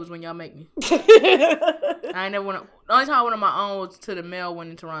strip club is when y'all make me. I ain't never went. The only time I went on my own was to the Mel one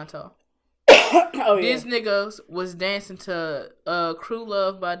in Toronto. Oh yeah. These niggas was dancing to "Crew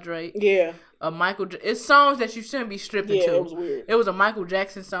Love" by Drake. Yeah. It's songs that you shouldn't be stripping to. Yeah, it was weird. It was a Michael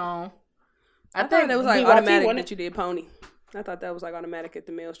Jackson song. I think that was like automatic that you did Pony. I thought that was like automatic at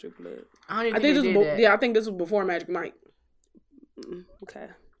the male strip club. I think this was before Magic Mike. Okay.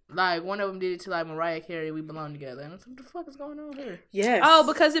 Like, one of them did it to, like, Mariah Carey, We Belong Together. And I was like, what the fuck is going on here? Yes. Oh,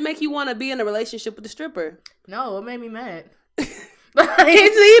 because it make you want to be in a relationship with the stripper. No, it made me mad.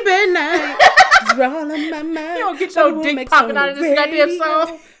 Can't sleep at night. It's all in my mind. You don't get your dick popping out of this goddamn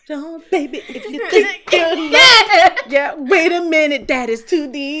song. Don't, baby, if you think yeah, wait a minute, that is too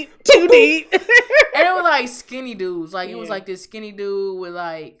deep. Too deep. And it was like skinny dudes. Like, it was like this skinny dude with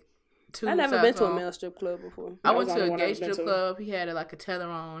like two I never been to a male strip club before. I went to a gay strip club. He had like a tether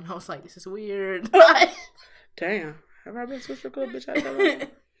on. I was like, this is weird. Damn. Have I been to a strip club, bitch? I tether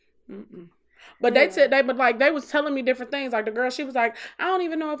on? But they said they was telling me different things. Like the girl, she was like, I don't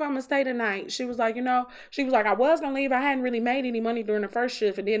even know if I'm gonna stay tonight. She was like, I was gonna leave. I hadn't really made any money during the first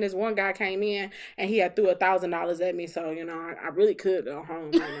shift, and then this one guy came in and he had threw $1,000 at me. So I really could go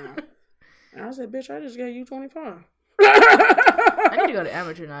home right now. And I said, bitch, I just gave you $25. I need to go to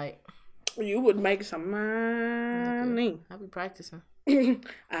amateur night. You would make some money. I'll be practicing.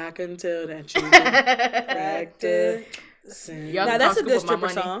 I can tell that you practice. Now that's a good stripper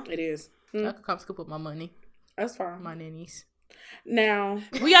song. It is. I could come scoop up my money. That's fine. My nannies. Now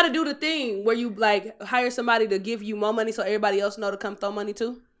we got to do the thing where you like hire somebody to give you more money so everybody else know to come throw money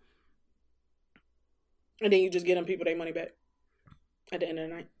too. And then you just get them people their money back at the end of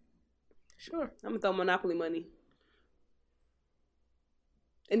the night. Sure. I'm gonna throw Monopoly money.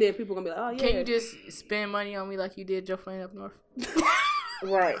 And then people gonna be like, oh yeah. Can you just spend money on me like you did your friend up north?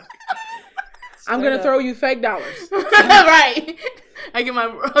 Right. I'm gonna throw you fake dollars. Right. I get my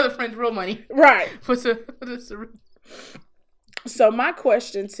other friends real money. Right. So my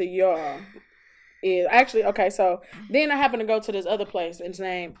question to y'all is actually, okay, so then I happened to go to this other place. It's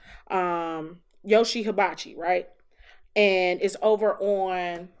named Yoshi Hibachi, right? And it's over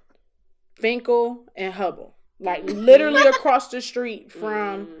on Finkel and Hubble. Like literally across the street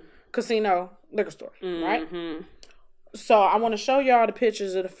from Casino Liquor Store, right? So I want to show y'all the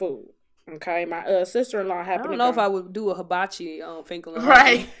pictures of the food. Okay, my sister-in-law happened. I don't know if I would do a hibachi on Finkel and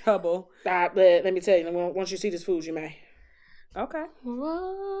right. Hubble. But let me tell you, once you see this food, you may. Okay.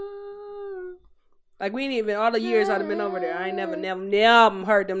 Like we ain't even all the years I've been over there. I ain't never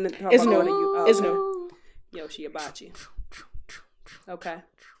heard them. It's new. It's new. Yoshi hibachi. Okay.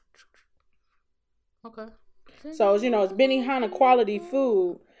 So it's Benihana quality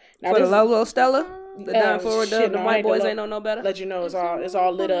food. Now, for the Lolo Stella. The down forward, the white boys ain't no better. Let you know it's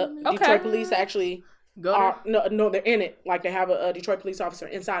all lit up. Okay. Detroit police actually no, they're in it. Like they have a Detroit police officer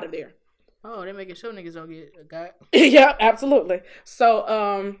inside of there. Oh, they making sure niggas don't get got. Yeah, absolutely. So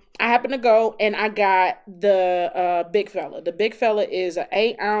I happened to go and I got the big fella. The big fella is an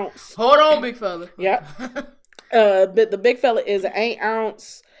 8-ounce. Hold on, big fella. Yep. The big fella is an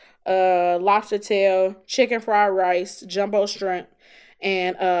 8-ounce lobster tail, chicken fried rice, jumbo shrimp,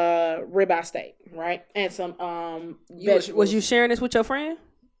 and ribeye steak, right? And some vegetables. Was you sharing this with your friend?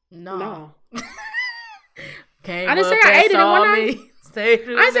 No. I didn't say I ate it in one night.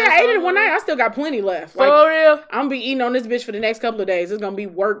 I said I ate it in one night. I still got plenty left. For real? I'm gonna be eating on this bitch for the next couple of days. It's gonna be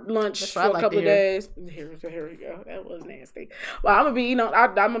work lunch for a couple of days. Here we go. That was nasty. Well, I'm gonna be eating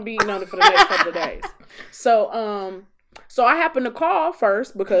on it for the next couple of days. So I happened to call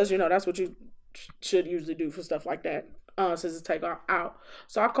first because that's what you should usually do for stuff like that. Since it's take out.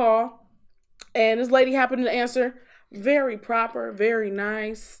 So I call and this lady happened to answer. Very proper, very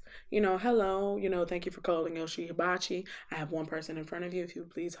nice. Hello, thank you for calling Yoshi Hibachi. I have one person in front of you. If you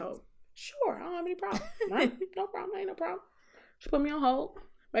would please hold. Sure, I don't have any problem. Right? No problem, ain't no problem. She put me on hold.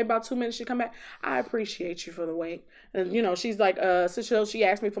 Maybe about 2 minutes she come back. I appreciate you for the wait. And she's like, so she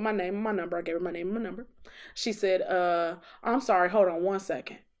asked me for my name and my number. I gave her my name and my number. She said, I'm sorry, hold on 1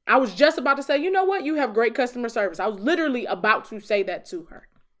 second. I was just about to say, you know what? You have great customer service. I was literally about to say that to her.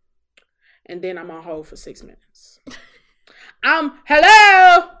 And then I'm on hold for 6 minutes.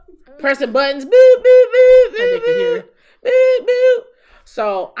 Hello, pressing buttons, boop, boop, boop, boop, boop, boop, boop.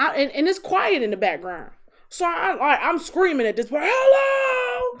 So and it's quiet in the background. So I'm screaming at this point,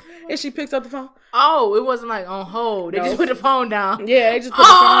 hello, and she picks up the phone. Oh, it wasn't like on hold. They just put the phone down. Yeah, they just put the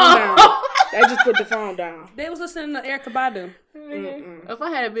phone down. They just put the phone down. They was listening to Erykah Badu. If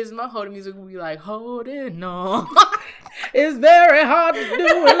I had a business, my holding music would be like, hold it, no. It's very hard to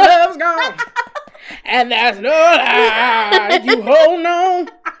do when love's gone. And that's no lie. You hold on.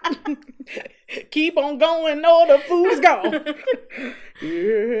 Keep on going. All the food's gone.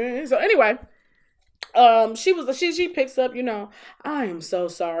 Yeah. So anyway, she picks up, I am so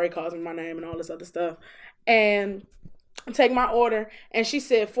sorry, calls me my name and all this other stuff. And take my order. And she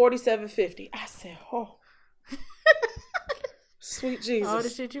said $47.50. I said, oh. Sweet Jesus. All the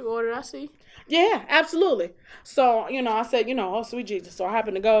shit you ordered, I see. Yeah, absolutely. So, I said, oh, sweet Jesus. So I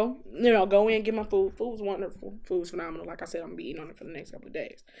happened to go in, get my food. Food was wonderful. Food was phenomenal. Like I said, I'm going to be eating on it for the next couple of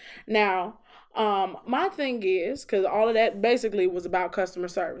days. Now, my thing is, because all of that basically was about customer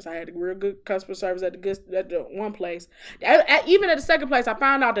service. I had a real good customer service at the one place. Even at the second place, I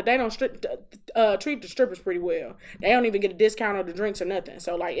found out that they don't treat the strippers pretty well. They don't even get a discount on the drinks or nothing.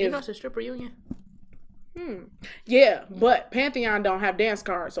 So, like, It's a stripper union. Yeah, but Pantheon don't have dance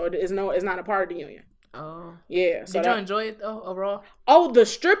cards, so it's not a part of the union. Oh. Yeah. So Did you enjoy it though, overall? Oh, the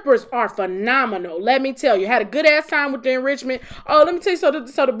strippers are phenomenal. Let me tell you. Had a good ass time with the enrichment. Oh, let me tell you, so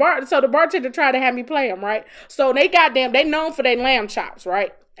the bartender tried to have me play them, right? So they known for their lamb chops,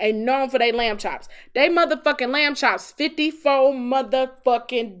 right? They known for their lamb chops. They motherfucking lamb chops, $54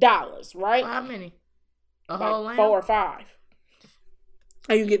 motherfucking, right? How many? A Like whole lamb? 4 or 5.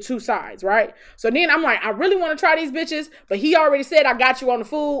 And you get 2 sides, right? So then I'm like, I really want to try these bitches, but he already said I got you on the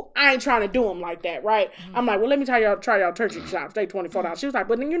food. I ain't trying to do them like that, right? Mm-hmm. I'm like, well, let me try y'all turkey chops. They $24. She was like,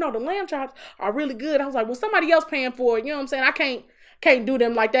 but then the lamb chops are really good. I was like, well, somebody else paying for it. You know what I'm saying? I can't do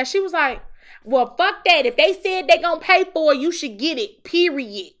them like that. She was like, well, fuck that. If they said they gonna pay for it, you should get it.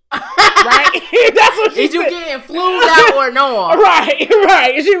 Period. Right? That's what she said. Did you get flued out or no? Right.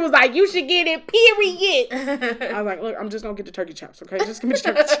 She was like, you should get it, period. I was like, look, I'm just gonna get the turkey chops, okay? Just give me the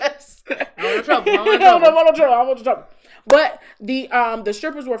turkey chops. I want no trouble. But the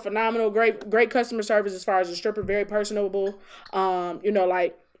strippers were phenomenal, great customer service as far as the stripper, very personable.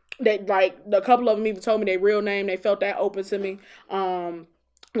 Like a couple of them even told me their real name. They felt that open to me.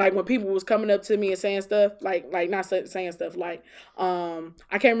 Like when people was coming up to me and saying stuff, like not saying stuff, like, I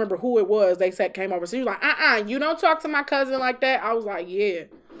can't remember who it was. They came over. So he was like, you don't talk to my cousin like that. I was like, yeah,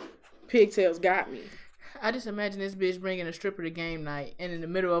 pigtails got me. I just imagine this bitch bringing a stripper to game night, and in the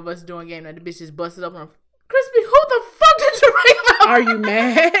middle of us doing game night, the bitch just busted up on Chrispy, who the fuck did you bring up? Are you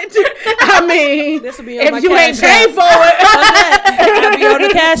mad? I mean, this will be on if my you ain't Cash paid App. for it. I'll be on the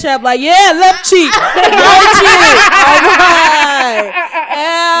Cash App like, yeah, left cheek. Right cheek. All right.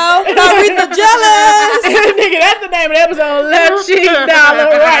 Al, Narita jealous. Nigga, that's the name of the episode. Left cheek dollar,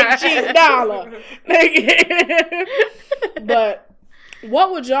 right cheek dollar. Nigga. But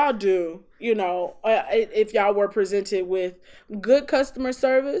what would y'all do, if y'all were presented with good customer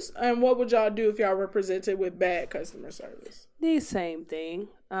service? And what would y'all do if y'all were presented with bad customer service? The same thing.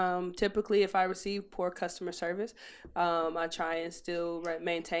 Typically, if I receive poor customer service, I try and still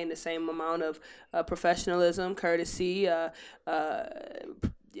maintain the same amount of professionalism, courtesy,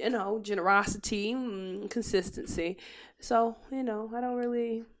 generosity, consistency. So, I don't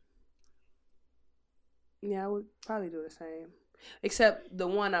really... Yeah, I would probably do the same. Except the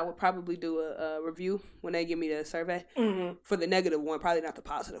one I would probably do a review when they give me the survey for the negative one, probably not the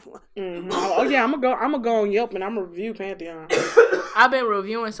positive one. Mm-hmm. Oh yeah, I'm gonna go on Yelp and I'm gonna review Pantheon. I've been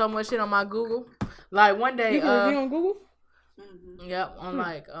reviewing so much shit on my Google. Like one day, you can review on Google. Yep, I'm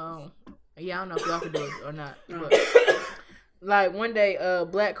like, yeah, I don't know if y'all can do it or not, but like one day,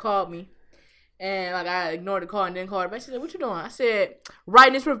 Black called me, and like I ignored the call and didn't call her back. She said, "What you doing?" I said,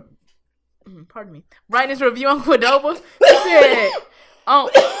 "Writing this writing this review on Qdoba." He said, "Oh,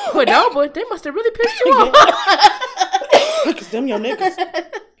 Qdoba, they must have really pissed you off." Cause them your niggas.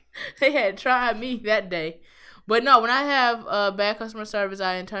 They had tried me that day. But no, when I have bad customer service,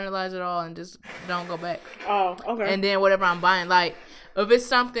 I internalize it all and just don't go back. Oh, okay. And then whatever I'm buying, like if it's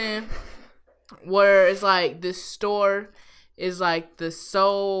something where it's like this store is like the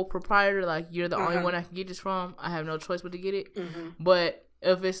sole proprietor, like you're the only one I can get this from, I have no choice but to get it. Mm-hmm. But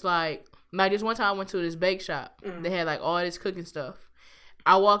if it's like this one time I went to this bake shop, they had like all this cooking stuff.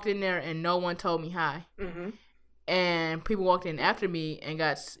 I walked in there and no one told me hi. Mm-hmm. And people walked in after me and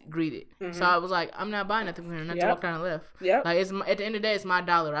got greeted. Mm-hmm. So I was like, I'm not buying nothing from here. And I just walked down and left. Yep. Like, at the end of the day, it's my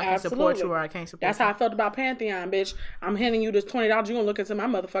dollar. I can support you or I can't support you. That's how I felt about Pantheon, bitch. I'm handing you this $20. You're going to look into my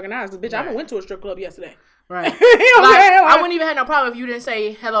motherfucking eyes. Bitch, I went to a strip club yesterday. Right. I wouldn't even have no problem if you didn't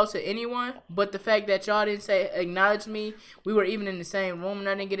say hello to anyone. But the fact that y'all didn't acknowledge me, we were even in the same room and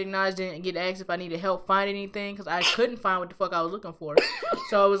I didn't get acknowledged, didn't get asked if I needed help find anything because I couldn't find what the fuck I was looking for.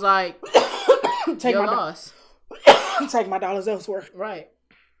 So it was like, your loss. Take my dollars elsewhere. Right.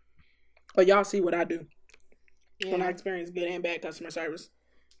 But y'all see what I do when I experience good and bad customer service.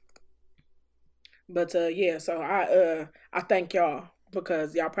 But yeah, so I thank y'all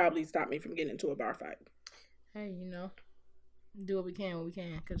because y'all probably stopped me from getting into a bar fight. Hey, do what we can when we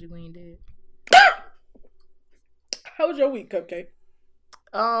can because we ain't dead. How was your week, Cupcake?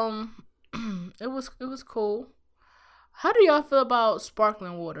 It was cool. How do y'all feel about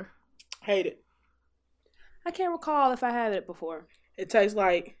sparkling water? Hate it. I can't recall if I had it before. It tastes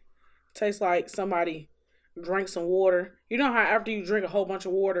like somebody drink some water. You know how after you drink a whole bunch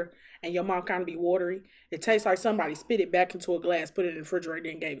of water and your mouth kind of be watery, it tastes like somebody spit it back into a glass, put it in the refrigerator,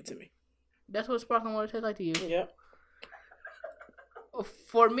 and gave it to me. That's what sparkling water tastes like to you? Yep.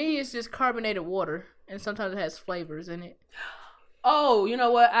 For me, it's just carbonated water, and sometimes it has flavors in it. Oh, you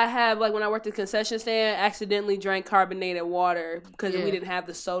know what? I have, like, when I worked at the concession stand, accidentally drank carbonated water because we didn't have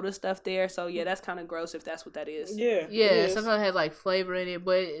the soda stuff there. So, yeah, that's kind of gross if that's what that is. Yeah. Yeah, sometimes it has, like, flavor in it,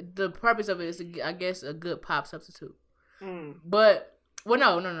 but the purpose of it is, I guess, a good pop substitute. But, well,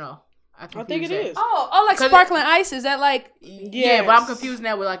 no. I think it is. Oh, like sparkling ice? Is that like... Yeah, but I'm confused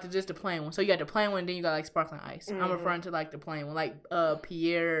now with, like, just the plain one. So, you got the plain one, then you got, like, sparkling ice. I'm referring to, like, the plain one, like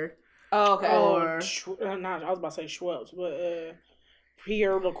Pierre. Oh, okay. Or, I was about to say Schweppes, but...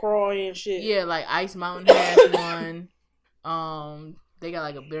 Pierre LaCroix and shit. Yeah, like Ice Mountain has one. They got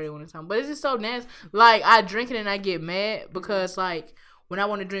like a berry one or something. But it's just so nasty. Like, I drink it and I get mad because, like, when I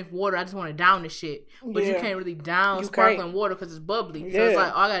want to drink water, I just want to down the shit. But you can't really down sparkling water because it's bubbly. So it's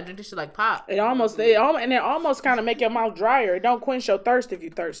like, oh, I got to drink this shit like pop. It almost kind of make your mouth drier. It don't quench your thirst if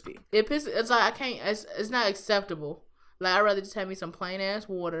you're thirsty. It's like, I can't, it's not acceptable. Like, I'd rather just have me some plain ass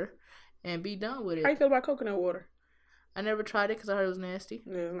water and be done with it. How you feel about coconut water? I never tried it because I heard it was nasty.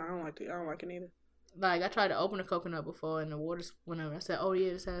 Yeah, I don't like it. I don't like it either. Like, I tried to open a coconut before and the water went over. I said, oh,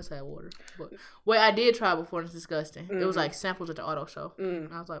 yeah, this has had water. But, well, I did try it before and it's disgusting. It was like samples at the auto show.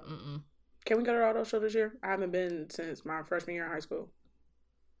 I was like, Can we go to the auto show this year? I haven't been since my freshman year in high school.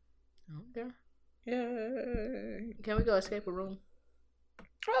 Okay. Yay. Can we go escape a room?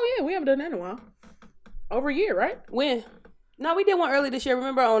 Oh, yeah. We haven't done that in a while. Over a year, right? When? No, we did one early this year.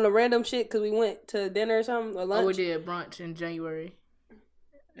 Remember on the random shit because we went to dinner or something or lunch. Oh, we did brunch in January.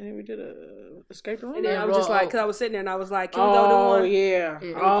 And then we did a escape room. And then I was just like, because I was sitting there and I was like, can we go to one?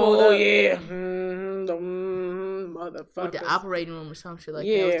 Oh yeah. Motherfuckers. With the operating room or some shit like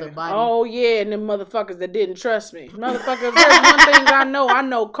that. It was the body. Oh yeah, and them motherfuckers that didn't trust me. Motherfuckers, there's one thing I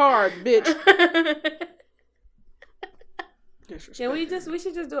know cards, bitch. Yeah, we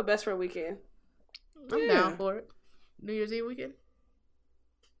should just do a best friend weekend. I'm down for it. New Year's Eve weekend?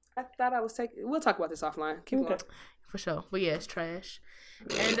 I thought I was taking... We'll talk about this offline. Keep going. For sure. But yeah, it's trash.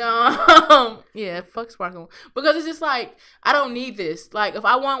 And, yeah, fuck sparkling. Because it's just like, I don't need this. Like, if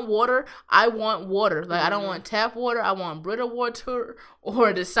I want water, I want water. Like, I don't want tap water. I want Brita water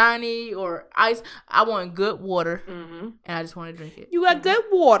or Dasani or ice. I want good water. And I just want to drink it. You got good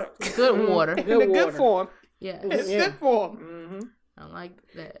water. Good water. Good form. Yeah. It's good form. I don't like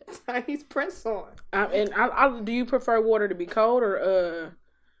that. Chinese press on. Do you prefer water to be cold or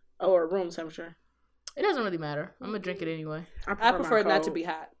room temperature? It doesn't really matter. I'm gonna drink it anyway. I prefer it not to be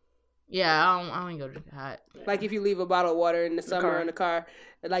hot. Yeah, I don't even go drink it hot. Like if you leave a bottle of water in the summer in the car,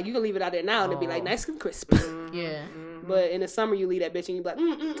 like you can leave it out there now and it'd be like nice and crispy. Yeah. But in the summer you leave that bitch and you be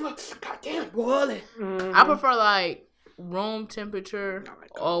like, goddamn, boiling. I prefer like room temperature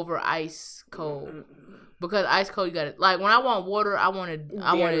over ice cold. Because ice cold, you gotta, like, when I want water, I want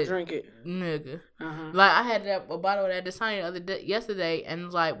to drink it. Nigga. Like, I had a bottle of that Dasani yesterday, and it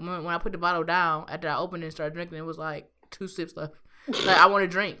was like, when I put the bottle down, after I opened it and started drinking, it was like 2 sips left. Like, I want to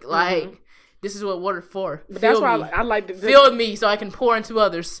drink. Like, this is what water's for. But that's why I like to fill me so I can pour into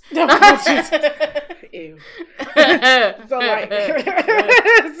others. Ew.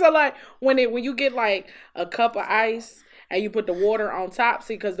 so like when you get like a cup of ice and you put the water on top,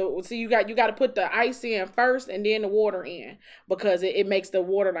 you got to put the ice in first and then the water in because it makes the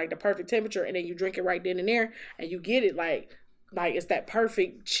water like the perfect temperature, and then you drink it right then and there, and you get it like it's that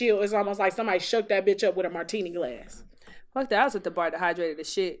perfect chill. It's almost like somebody shook that bitch up with a martini glass. Fuck that. I was at the bar dehydrated as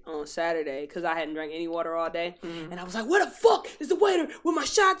shit on Saturday because I hadn't drank any water all day. And I was like, where the fuck is the waiter with my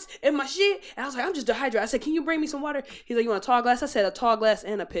shots and my shit? And I was like, I'm just dehydrated. I said, can you bring me some water? He's like, you want a tall glass? I said, a tall glass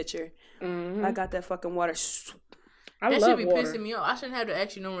and a pitcher. I got that fucking water. That should be pissing me off. I shouldn't have to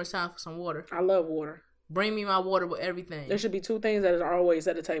ask you numerous times for some water. I love water. Bring me my water with everything. There should be 2 things that are always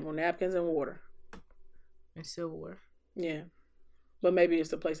at the table: napkins and water. And silverware. Yeah. But maybe it's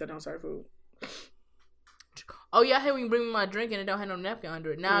the place that don't serve food. Oh yeah, I hate when you bring me my drink and it don't have no napkin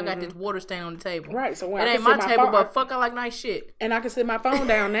under it. Now I got this water stain on the table. Right, so when it ain't my table, but fuck, I like nice shit. And I can sit my phone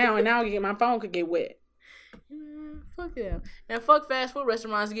down now, and now my phone could get wet. Fuck yeah. And fuck fast food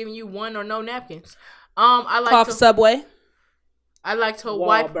restaurants giving you 1 or no napkins. I like Cough Subway. I like to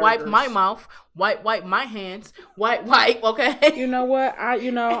wipe my mouth, wipe my hands, wipe, okay? You know what?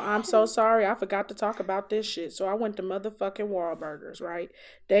 I'm so sorry. I forgot to talk about this shit. So I went to motherfucking Wahlburgers, right?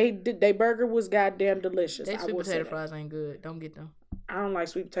 They burger was goddamn delicious. They sweet potato fries ain't good. Don't get them. I don't like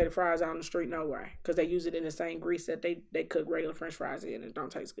sweet potato fries out on the street no way, because they use it in the same grease that they cook regular French fries in, and it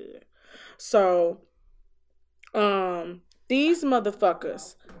don't taste good. So, These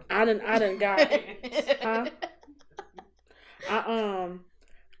motherfuckers. I done got. Huh?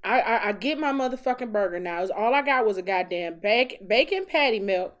 I get my motherfucking burger now. All I got was a goddamn bacon patty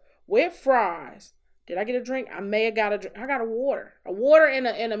melt with fries. Did I get a drink? I may have got a drink. I got a water and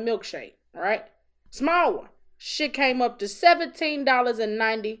a milkshake. All right, small one. Shit came up to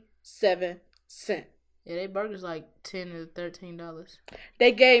 $17.97. Yeah, they burgers like $10 to $13.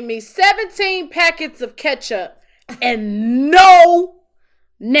 They gave me 17 packets of ketchup and no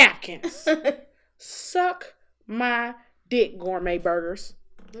napkins. Suck my dick, Gourmet Burgers.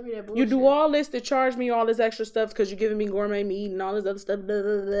 You do all this to charge me all this extra stuff because you're giving me gourmet meat and all this other stuff. Blah,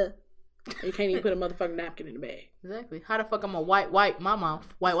 blah, blah. You can't even put a motherfucking napkin in the bag. Exactly. How the fuck I'm gonna wipe my mouth?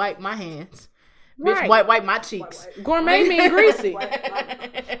 Wipe my hands. Right. Bitch, wipe my cheeks. Gourmet mean greasy.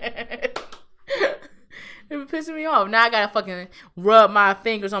 It was pissing me off. Now I gotta fucking rub my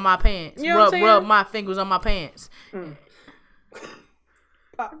fingers on my pants. You know what I'm Rub saying? my fingers on my pants.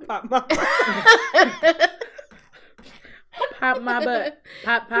 Pop my Pop my butt.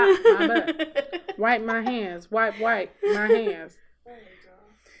 Pop my butt. Wipe my hands. Wipe my hands.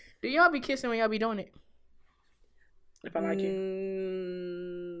 Do y'all be kissing when y'all be doing it? If I like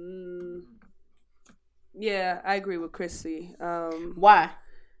you. Yeah, I agree with Chrissy. Why?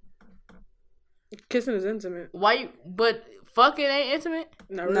 Kissing is intimate. Why you? But fucking ain't intimate.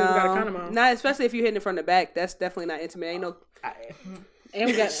 No, really, we got a condom on. Not especially if you're hitting it from the back. That's definitely not intimate. Ain't no. And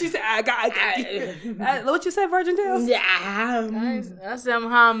we got. She said, "I got." What you said, Virgin Tales? Yeah. I said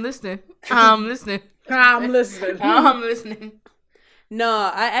how I'm listening. I'm listening. I'm listening. I'm listening.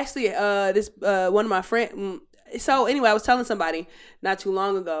 No, I actually this one of my friends. So anyway, I was telling somebody not too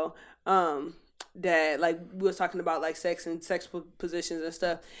long ago that like we was talking about like sex and sex positions and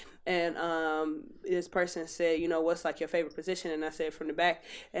stuff. And this person said, you know, what's like your favorite position? And I said from the back.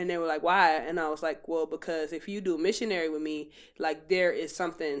 And they were like, why? And I was like, well, because if you do missionary with me, like there is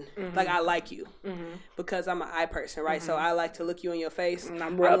something like I like you because I'm an eye person, right? So I like to look you in your face. And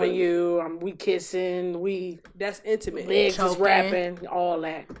I'm rubbing you. We kissing. That's intimate. Legs is wrapping. All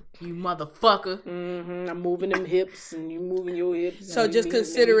that. You motherfucker. I'm moving them hips and you moving your hips. So just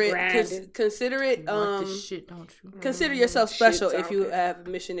consider it. Consider it. This shit, don't you? Consider yourself special if you have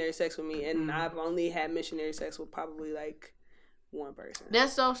missionary sex with me, and I've only had missionary sex with probably like one person.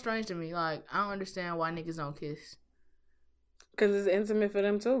 That's so strange to me. Like I don't understand why niggas don't kiss. Cause it's intimate for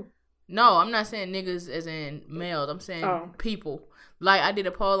them too. No, I'm not saying niggas as in males. I'm saying people. Like I did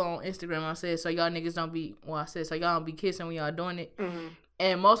a poll on Instagram. I said so y'all niggas don't be. Well, I said so y'all don't be kissing when y'all doing it.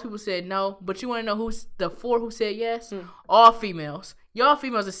 And most people said no. But you want to know who's the 4 who said yes? All females. Y'all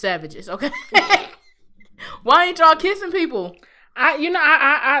females are savages. Okay. Why ain't y'all kissing people? I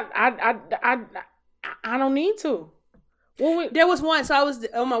don't need to. Well, there was one. So I was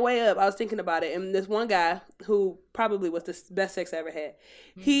on my way up. I was thinking about it, and this one guy who probably was the best sex I ever had.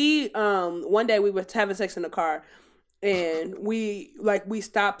 He one day we were having sex in the car, and we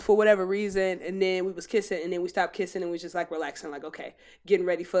stopped for whatever reason, and then we was kissing, and then we stopped kissing, and we was just like relaxing, like okay, getting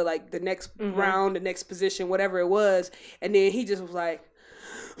ready for like the next round, the next position, whatever it was, and then he just was like.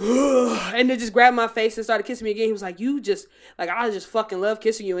 And then just grabbed my face and started kissing me again. He was like, you just, like, I just fucking love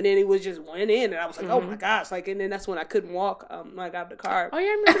kissing you. And then he was just went in. And I was like, oh my gosh. Like, and then that's when I couldn't walk. I got the car. Oh, yeah,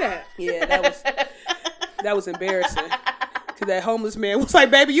 I remember that. Yeah, that was embarrassing. Because that homeless man was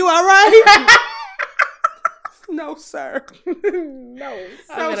like, baby, you all right? No, sir. No.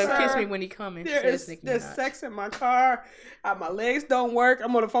 I'm going to kiss me when he coming. There's sex in my car. My legs don't work.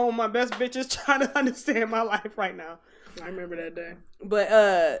 I'm on the phone with my best bitches trying to understand my life right now. I remember that day.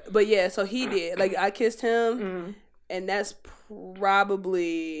 But yeah, so he did. Like I kissed him, and that's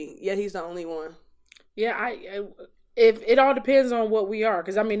probably he's the only one. Yeah, if it all depends on what we are,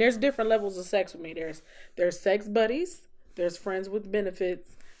 because I mean, there's different levels of sex with me. There's sex buddies, there's friends with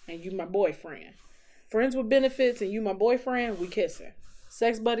benefits, and you my boyfriend. Friends with benefits and you my boyfriend, we kissing.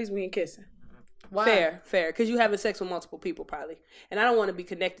 Sex buddies, we ain't kissing. Why? Fair. Because you having sex with multiple people probably, and I don't want to be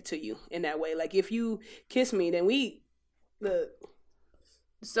connected to you in that way. Like if you kiss me, then Look.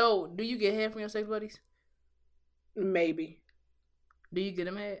 So, do you get head from your sex buddies? Maybe. Do you get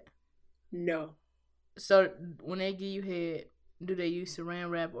them head? No. So, when they give you head, do they use saran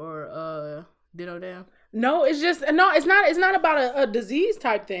wrap or ditto down? No, it's not about a disease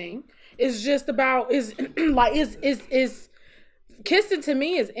type thing. It's just about kissing to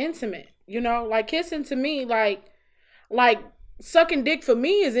me is intimate. You know, like kissing to me like sucking dick for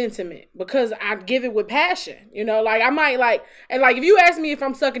me is intimate because I give it with passion, you know. Like I might and if you ask me if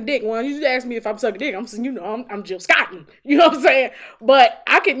I'm sucking dick, well, you ask me if I'm sucking dick, I'm Jill Scotton, you know what I'm saying? But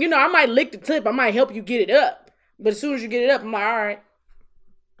I can, I might lick the tip, I might help you get it up, but as soon as you get it up, I'm like, all right.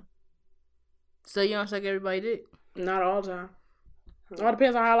 So you don't suck everybody dick? Not all the time. All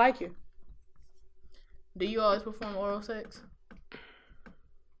depends on how I like you. Do you always perform oral sex?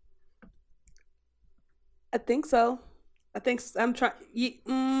 I think so. I'm trying.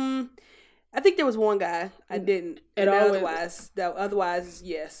 I think there was one guy I didn't. Otherwise,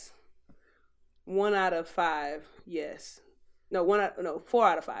 yes. 1 out of 5, yes. No, 4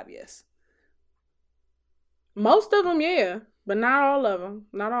 out of 5, yes. Most of them, yeah, but not all of them.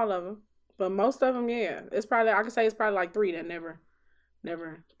 Not all of them, but most of them, yeah. It's probably I can say it's probably like 3 that never,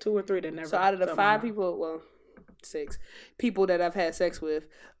 2 or 3 that never. So out of the 5 people, well, 6 people that I've had sex with,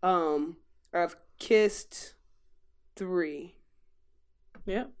 I've kissed 3.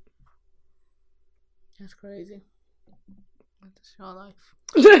 Yep. That's crazy. That's your life.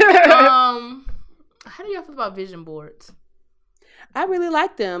 How do y'all feel about vision boards? I really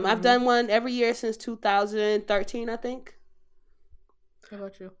like them. I've done one every year since 2013, I think. How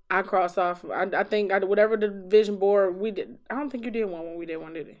about you? I crossed off. I think whatever the vision board we did. I don't think you did one when we did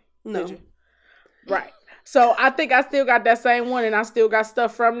one, did you? No. Did you? Right. So I think I still got that same one, and I still got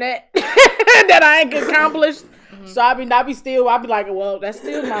stuff from that that I ain't accomplished. Mm-hmm. So I'll be like, well, that's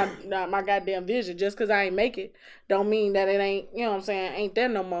still my goddamn vision. Just because I ain't make it, don't mean that it ain't. You know what I'm saying? Ain't there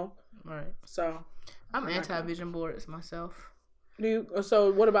no more. Right. So I'm anti-vision boards myself.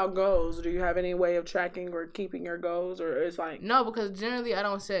 So what about goals? Do you have any way of tracking or keeping your goals, or it's like no? Because generally I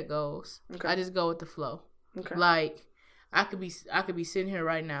don't set goals. Okay. I just go with the flow. Okay. Like I could be sitting here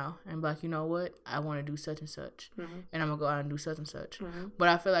right now and be like, you know what? I want to do such and such, and I'm gonna go out and do such and such. Mm-hmm. But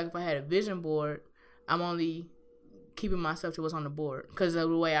I feel like if I had a vision board, I'm only keeping myself to what's on the board because of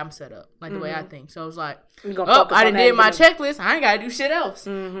the way I'm set up, like the way I think. So it's like, I done did my checklist. I ain't gotta do shit else.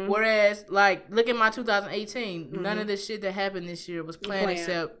 Mm-hmm. Whereas, like, look at my 2018. None of the shit that happened this year was planned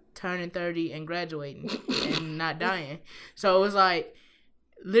except turning 30 and graduating and not dying. So it was like,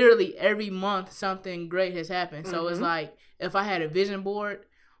 literally every month something great has happened. So it's like, if I had a vision board,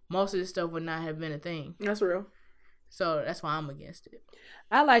 most of this stuff would not have been a thing. That's real. So that's why I'm against it.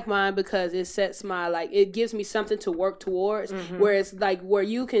 I like mine because it sets it gives me something to work towards. Whereas where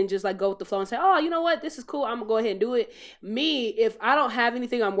you can just go with the flow and say, oh, you know what, this is cool, I'm gonna go ahead and do it. Me, if I don't have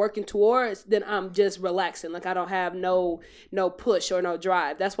anything I'm working towards, then I'm just relaxing. I don't have no push or no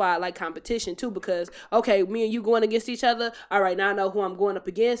drive. That's why I like competition too, because okay, me and you going against each other, all right, now I know who I'm going up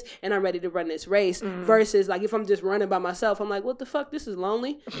against and I'm ready to run this race. Versus if I'm just running by myself, I'm like, what the fuck, this is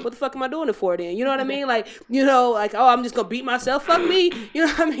lonely. What the fuck am I doing it for then? You know what I mean? Oh, I'm just gonna beat myself, fuck me. You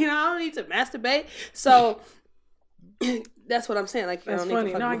know what I mean? I don't need to masturbate. So that's what I'm saying. That's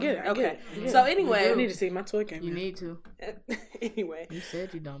funny. No, I get it. Okay. So anyway, you need to see my toy camera. You need to. Anyway, you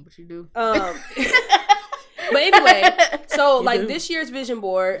said you don't, but you do. But anyway, so this year's vision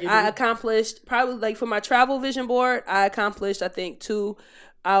board, I accomplished probably for my travel vision board, I accomplished I think 2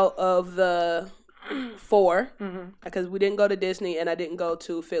 out of the 4 because we didn't go to Disney and I didn't go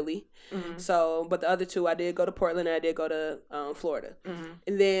to Philly. So, but the other 2, I did go to Portland and I did go to Florida.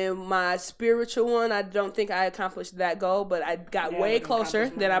 And then my spiritual one, I don't think I accomplished that goal, but I got way closer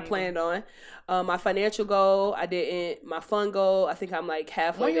than I planned on. My financial goal, I didn't. My fun goal, I think I'm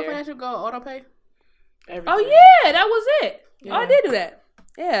halfway there. Your financial goal? Auto pay? Everything. Oh yeah, that was it. Yeah. Oh, I did do that.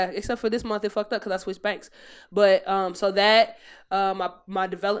 Yeah, except for this month it fucked up because I switched banks. But so that my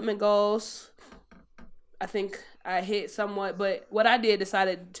development goals, I think I hit somewhat, but what I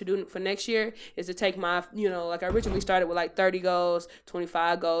decided to do for next year is to take my, I originally started with 30 goals,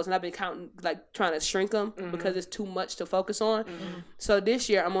 25 goals, and I've been counting, trying to shrink them because it's too much to focus on. So this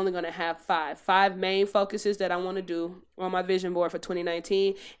year I'm only going to have 5 main focuses that I want to do on my vision board for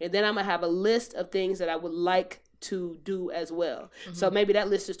 2019. And then I'm going to have a list of things that I would like to do as well. So maybe that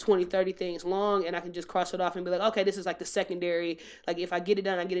list is 20, 30 things long and I can just cross it off and be like, okay, this is the secondary, if I get it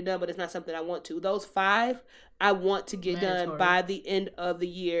done, I get it done, but it's not something I want to. Those 5 I want to get done by the end of the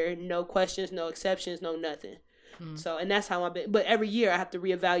year. No questions, no exceptions, no nothing. So, and that's how I've been, but every year I have to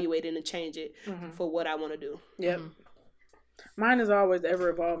reevaluate it and change it for what I want to do. Yep. Mine is always ever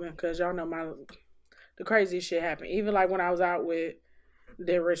evolving because y'all know the craziest shit happened. Even when I was out with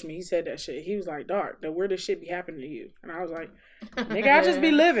Dead Richmond, he said that shit. He was like, "Dark, the weirdest shit be happening to you," and I was like, "Nigga, I just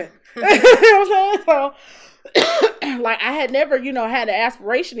be living." You know what I'm saying? So, I had never, had the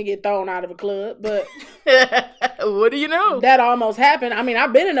aspiration to get thrown out of a club, but what do you know? That almost happened. I mean,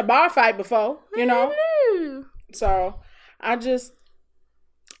 I've been in a bar fight before, So I just,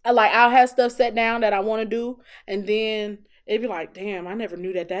 I'll have stuff set down that I want to do, and then it'd be like, damn, I never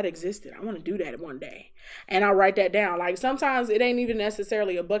knew that existed. I want to do that one day. And I'll write that down. Sometimes it ain't even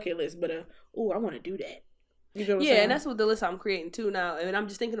necessarily a bucket list, but I want to do that. You get what I'm Yeah, saying? and that's what the list I'm creating too now. And I'm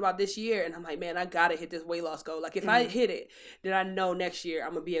just thinking about this year, and I'm like, man, I gotta hit this weight loss goal. Like, if I hit it, then I know next year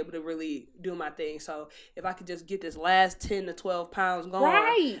I'm gonna be able to really do my thing. So if I could just get this last 10 to 12 pounds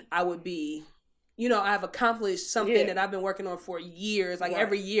going, I would be, I've accomplished something that I've been working on for years. Like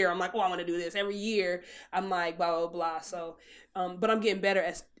every year, I'm like, oh, I want to do this. Every year, I'm like, blah blah blah. So, but I'm getting better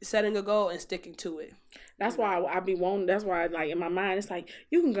at setting a goal and sticking to it. That's why I be wanting. That's why, like, in my mind, it's like,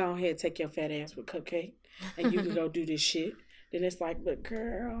 you can go ahead and take your fat ass with Cupcake, and you can go do this shit. Then it's like, but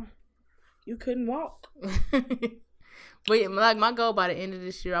girl, you couldn't walk. But like, my goal by the end of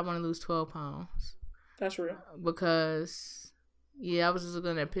this year, I want to lose 12 pounds. That's real. Because, I was just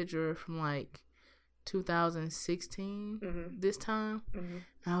looking at a picture from like 2016 this time. And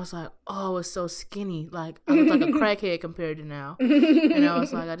I was like, oh, I was so skinny. Like, I look like a crackhead compared to now. And I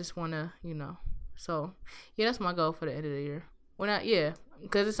was like, I just want to, So, that's my goal for the end of the year.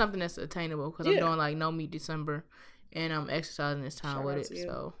 Because it's something that's attainable. Because I'm doing like no meat December, and I'm exercising this time with it.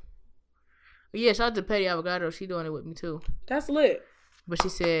 So, but shout out to Petty Avocado. She doing it with me too. That's lit. But she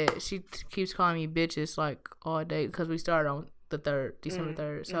said she keeps calling me bitches like all day because we started on the 3rd, December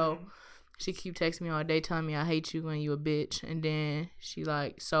 3rd. So she keep texting me all day telling me I hate you and you a bitch. And then she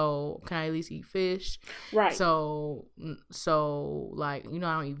like, so can I at least eat fish? Right. So like, I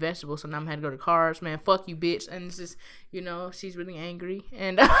don't eat vegetables, so now I'm had to go to carbs. Man, fuck you, bitch. And it's just, she's really angry.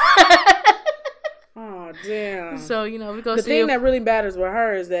 And oh, damn. So, we go the see thing that really matters with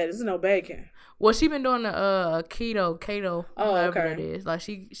her is that there's no bacon. Well, she been doing the keto, whatever okay. it is. Like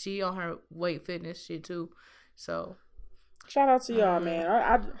she on her weight fitness shit too. So shout out to y'all, man.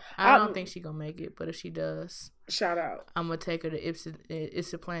 I don't think she gonna make it, but if she does, shout out. I'm gonna take her to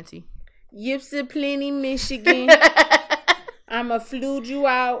Ypsilanti, Michigan. I'ma flew you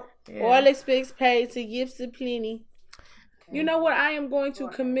out. All expense paid to Ypsilanti. You know what I am going to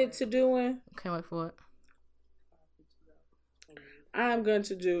commit to doing? Can't wait for it. I am going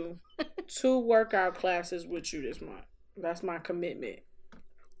to do 2 workout classes with you this month. That's my commitment.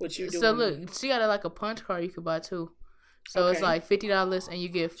 What you doing? So look, she got like a punch card you could buy too. So it's like $50 and you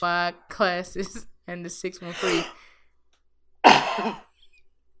get 5 classes and the 6th one free.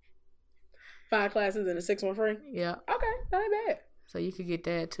 5 classes and the 6th one free? Yeah. Okay, not bad. So you could get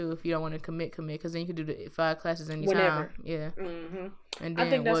that too if you don't want to commit, because then you could do the 5 classes anytime. Whenever. Yeah. Mm-hmm. And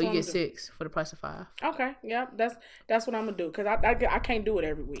then, you get 6 for the price of 5. Okay, yeah, that's what I'm gonna do, because I can't do it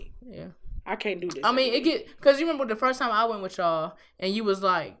every week. Yeah. I can't do this. I mean, because you remember the first time I went with y'all, and you was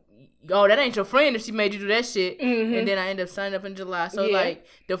like, "Oh, that ain't your friend if she made you do that shit." And then I ended up signing up in July. So like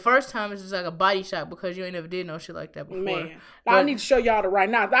the first time is just like a body shot because you ain't never did no shit like that before. Man, I need to show y'all the right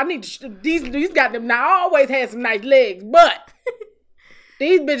now. I need to these got them now. I always had some nice legs, but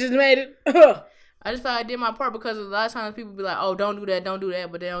these bitches made it. I just felt I did my part because a lot of times people be like, "Oh, don't do that,"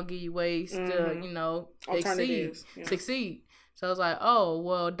 but they don't give you ways to succeed. So I was like, oh,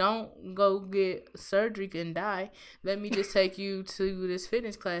 well, don't go get surgery and die. Let me just take you to this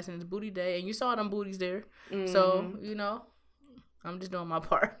fitness class and it's booty day. And you saw them booties there. So, I'm just doing my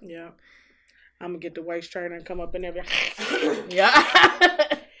part. Yeah. I'm going to get the waist trainer and come up in there.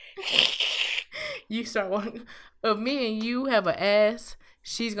 Yeah. You start one. If me and you have an ass,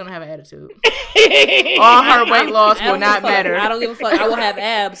 she's going to have an attitude. All her weight loss will not matter. I don't give a fuck. I will have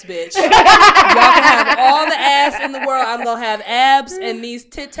abs, bitch. Y'all can have all the ass in the world. I'm going to have abs and these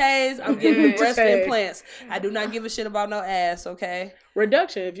titties. I'm getting the breast implants. I do not give a shit about no ass, okay?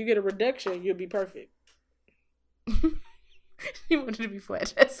 Reduction. If you get a reduction, you'll be perfect. You want it to be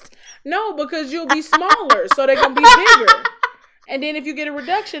flat chest? No, because you'll be smaller, so they're going to be bigger. And then if you get a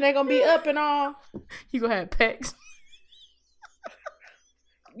reduction, they're going to be up and all. You going to have pecs.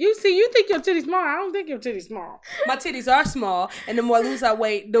 You think your titty's small. I don't think your titty's small. My titties are small, and the more weight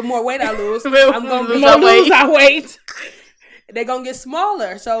I lose, I'm gonna lose our weight. They're gonna get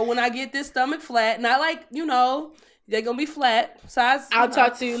smaller. So when I get this stomach flat, not like they're gonna be flat size. I'll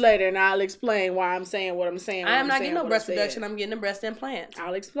talk to you later, and I'll explain why I'm saying what I'm saying. I am not getting no breast reduction. I'm getting the breast implants.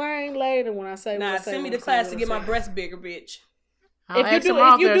 I'll explain later when I say. Nah, send me the class to get my breast bigger, bitch. If you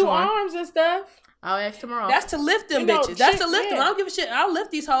do arms and stuff. I'll ask tomorrow. That's to lift them bitches. That's to lift them. I don't give a shit. I'll lift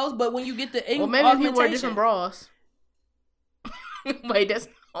these hoes, but when you get the well, maybe people wear different bras. Wait, that's...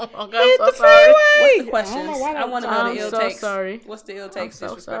 Oh, God, I'm so sorry. What's the question? I want to know the ill takes. Sorry. What's the ill takes? I'm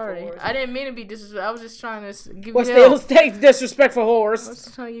so sorry. I didn't mean to be disrespectful. I was just trying to give What's you help. What's the ill takes disrespectful horse? I was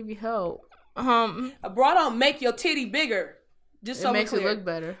just trying to give you help. A bra don't make your titty bigger. Just so it makes clear. It look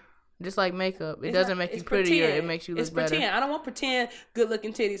better. Just like makeup. It doesn't make you prettier. It makes you look better. It's pretend. I don't want pretend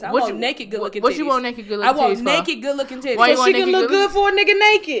good-looking titties. I want naked good-looking titties. What you want naked good-looking titties for? I want naked good-looking titties. Why she can look good for a nigga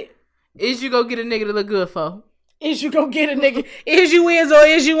naked. Is you go get a nigga to look good for? Is you gonna get a nigga? Is you is or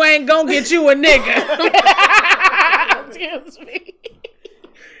is you ain't gonna get you a nigga? Excuse me.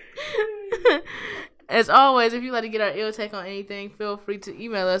 As always, if you'd like to get our ill take on anything, feel free to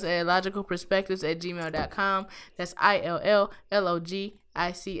email us at illogicalperspectives@gmail.com. That's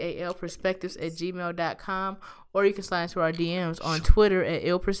ILLLOGICAL perspectives@gmail.com. Or you can slide into our DMs on Twitter at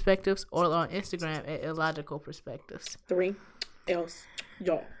illperspectives or on Instagram at illogicalperspectives. 3 L's,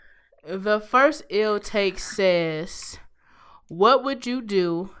 y'all. The first ill take says, what would you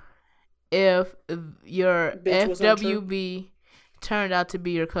do if your FWB turned out to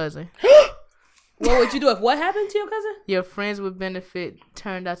be your cousin? What would you do if what happened to your cousin? Your friends with benefit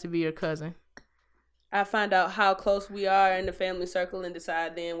turned out to be your cousin. I find out how close we are in the family circle and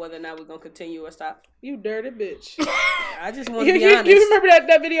decide then whether or not we're going to continue or stop. You dirty bitch. I just want to be honest. You remember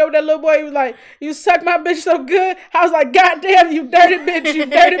that video with that little boy? He was like, you suck my bitch so good. I was like, goddamn, you dirty bitch, you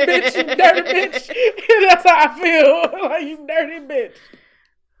dirty bitch, you dirty bitch. That's how I feel. Like, you dirty bitch.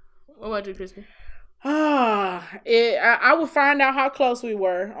 What about you, Chrispy? I would find out how close we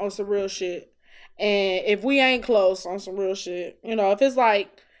were on some real shit. And if we ain't close on some real shit, you know, if it's like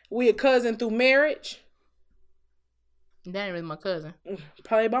we a cousin through marriage, that ain't really my cousin.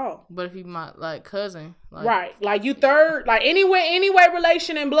 Play ball. But if you my like cousin, like, right? Like you third, like anyway,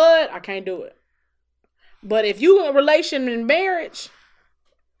 relation in blood, I can't do it. But if you a relation in marriage,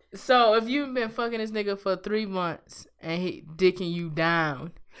 so if you've been fucking this nigga for 3 months and he dicking you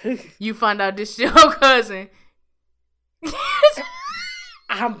down, you find out this your cousin.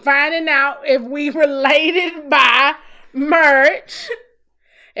 I'm finding out if we related by marriage.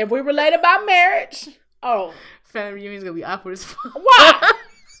 If we related by marriage, family reunion's gonna be awkward as fuck. Why?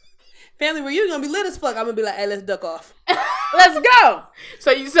 Family reunion gonna be lit as fuck. I'm gonna be like, hey, let's duck off. Let's go.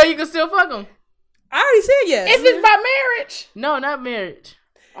 So you can still fuck him? I already said yes. If it's by marriage. No, not marriage.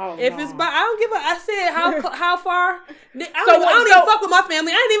 If it's by, I don't give a. I said how far. I don't even fuck with my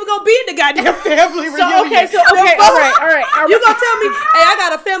family. I ain't even gonna be in the goddamn family reunion. Okay, all right. You gonna tell me, hey, I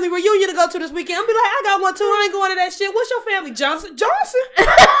got a family reunion to go to this weekend? I'm be like, I got one too. I ain't going to that shit. What's your family, Johnson? Johnson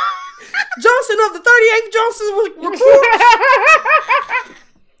of the 38th Johnson recruits.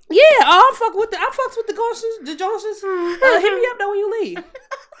 Yeah, I fucks with the Johnsons. Hit me up though when you leave.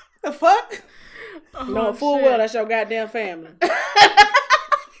 The fuck? No, full well that's your goddamn family.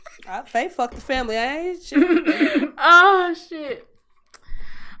 I fuck the family. I ain't shit. Oh shit.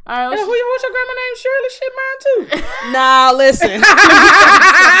 All right, what's your grandma name? Shirley? Shit, mine too. Nah, listen.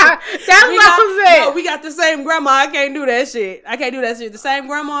 That's what I'm saying. No, we got the same grandma. I can't do that shit. The same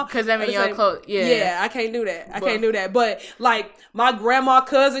grandma. Because I mean, y'all close. Yeah. Yeah, I can't do that. I can't do that. But like my grandma,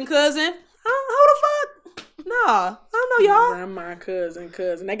 cousin. Who the fuck? Nah, I don't know y'all. Grandma, cousin.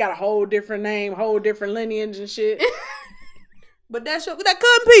 They got a whole different name, whole different lineage and shit. But that cousin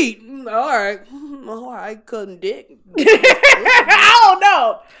Pete. All right, cousin Dick. I don't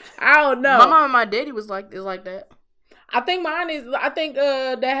know. My mom and my daddy is like that. I think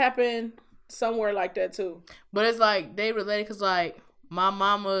that happened somewhere like that too. But it's like they related because like my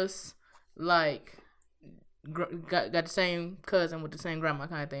mama's like got the same cousin with the same grandma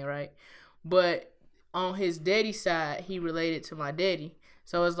kind of thing, right? But on his daddy's side, he related to my daddy,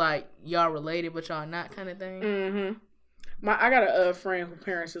 so it's like y'all related but y'all not kind of thing. Mm-hmm. I got a friend whose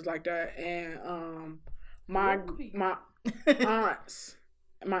parents is like that, and my aunts,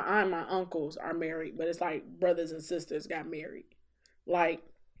 my aunt and my uncles are married, but it's like brothers and sisters got married. Like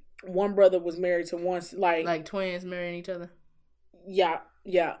one brother was married to one, like twins marrying each other. Yeah.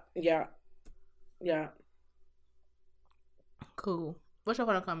 Cool. What's your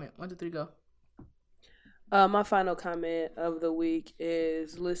final comment? 1, 2, 3, go. My final comment of the week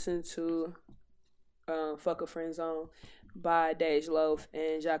is listen to "Fuck a Friend Zone" by Dej Loaf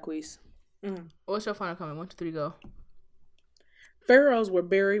and Jacquees. What's your final comment? 1, 2, 3, go. Pharaohs were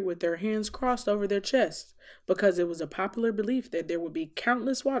buried with their hands crossed over their chests because it was a popular belief that there would be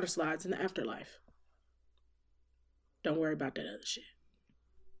countless water slides in the afterlife. Don't worry about that other shit.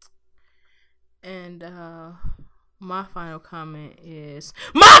 And my final comment is,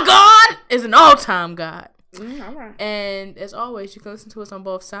 my God is an all-time God. All right. And as always, you can listen to us on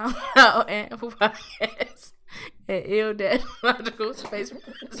both SoundCloud and Apple Podcasts at ill-logical space.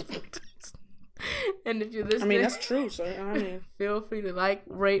 And if you're listening, that's true. So feel free to like,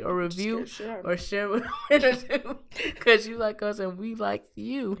 rate, or review, or share with a friend or two, because you like us and we like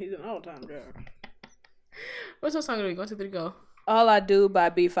you. He's an all-time girl. What's your song of the week? 1, 2, 3, go. All I Do by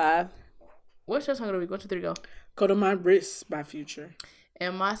B5. What's your song of the week? 1, 2, 3, go. Go to My Wrist by Future.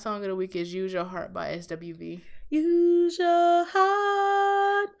 And my song of the week is Use Your Heart by SWV. Use your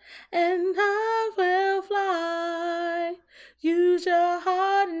heart and I will fly. Use your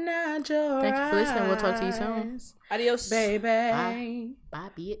heart, not your Thank you for listening. We'll talk to you soon. eyes. Adios. Baby. Bye,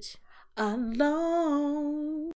 bitch. Alone.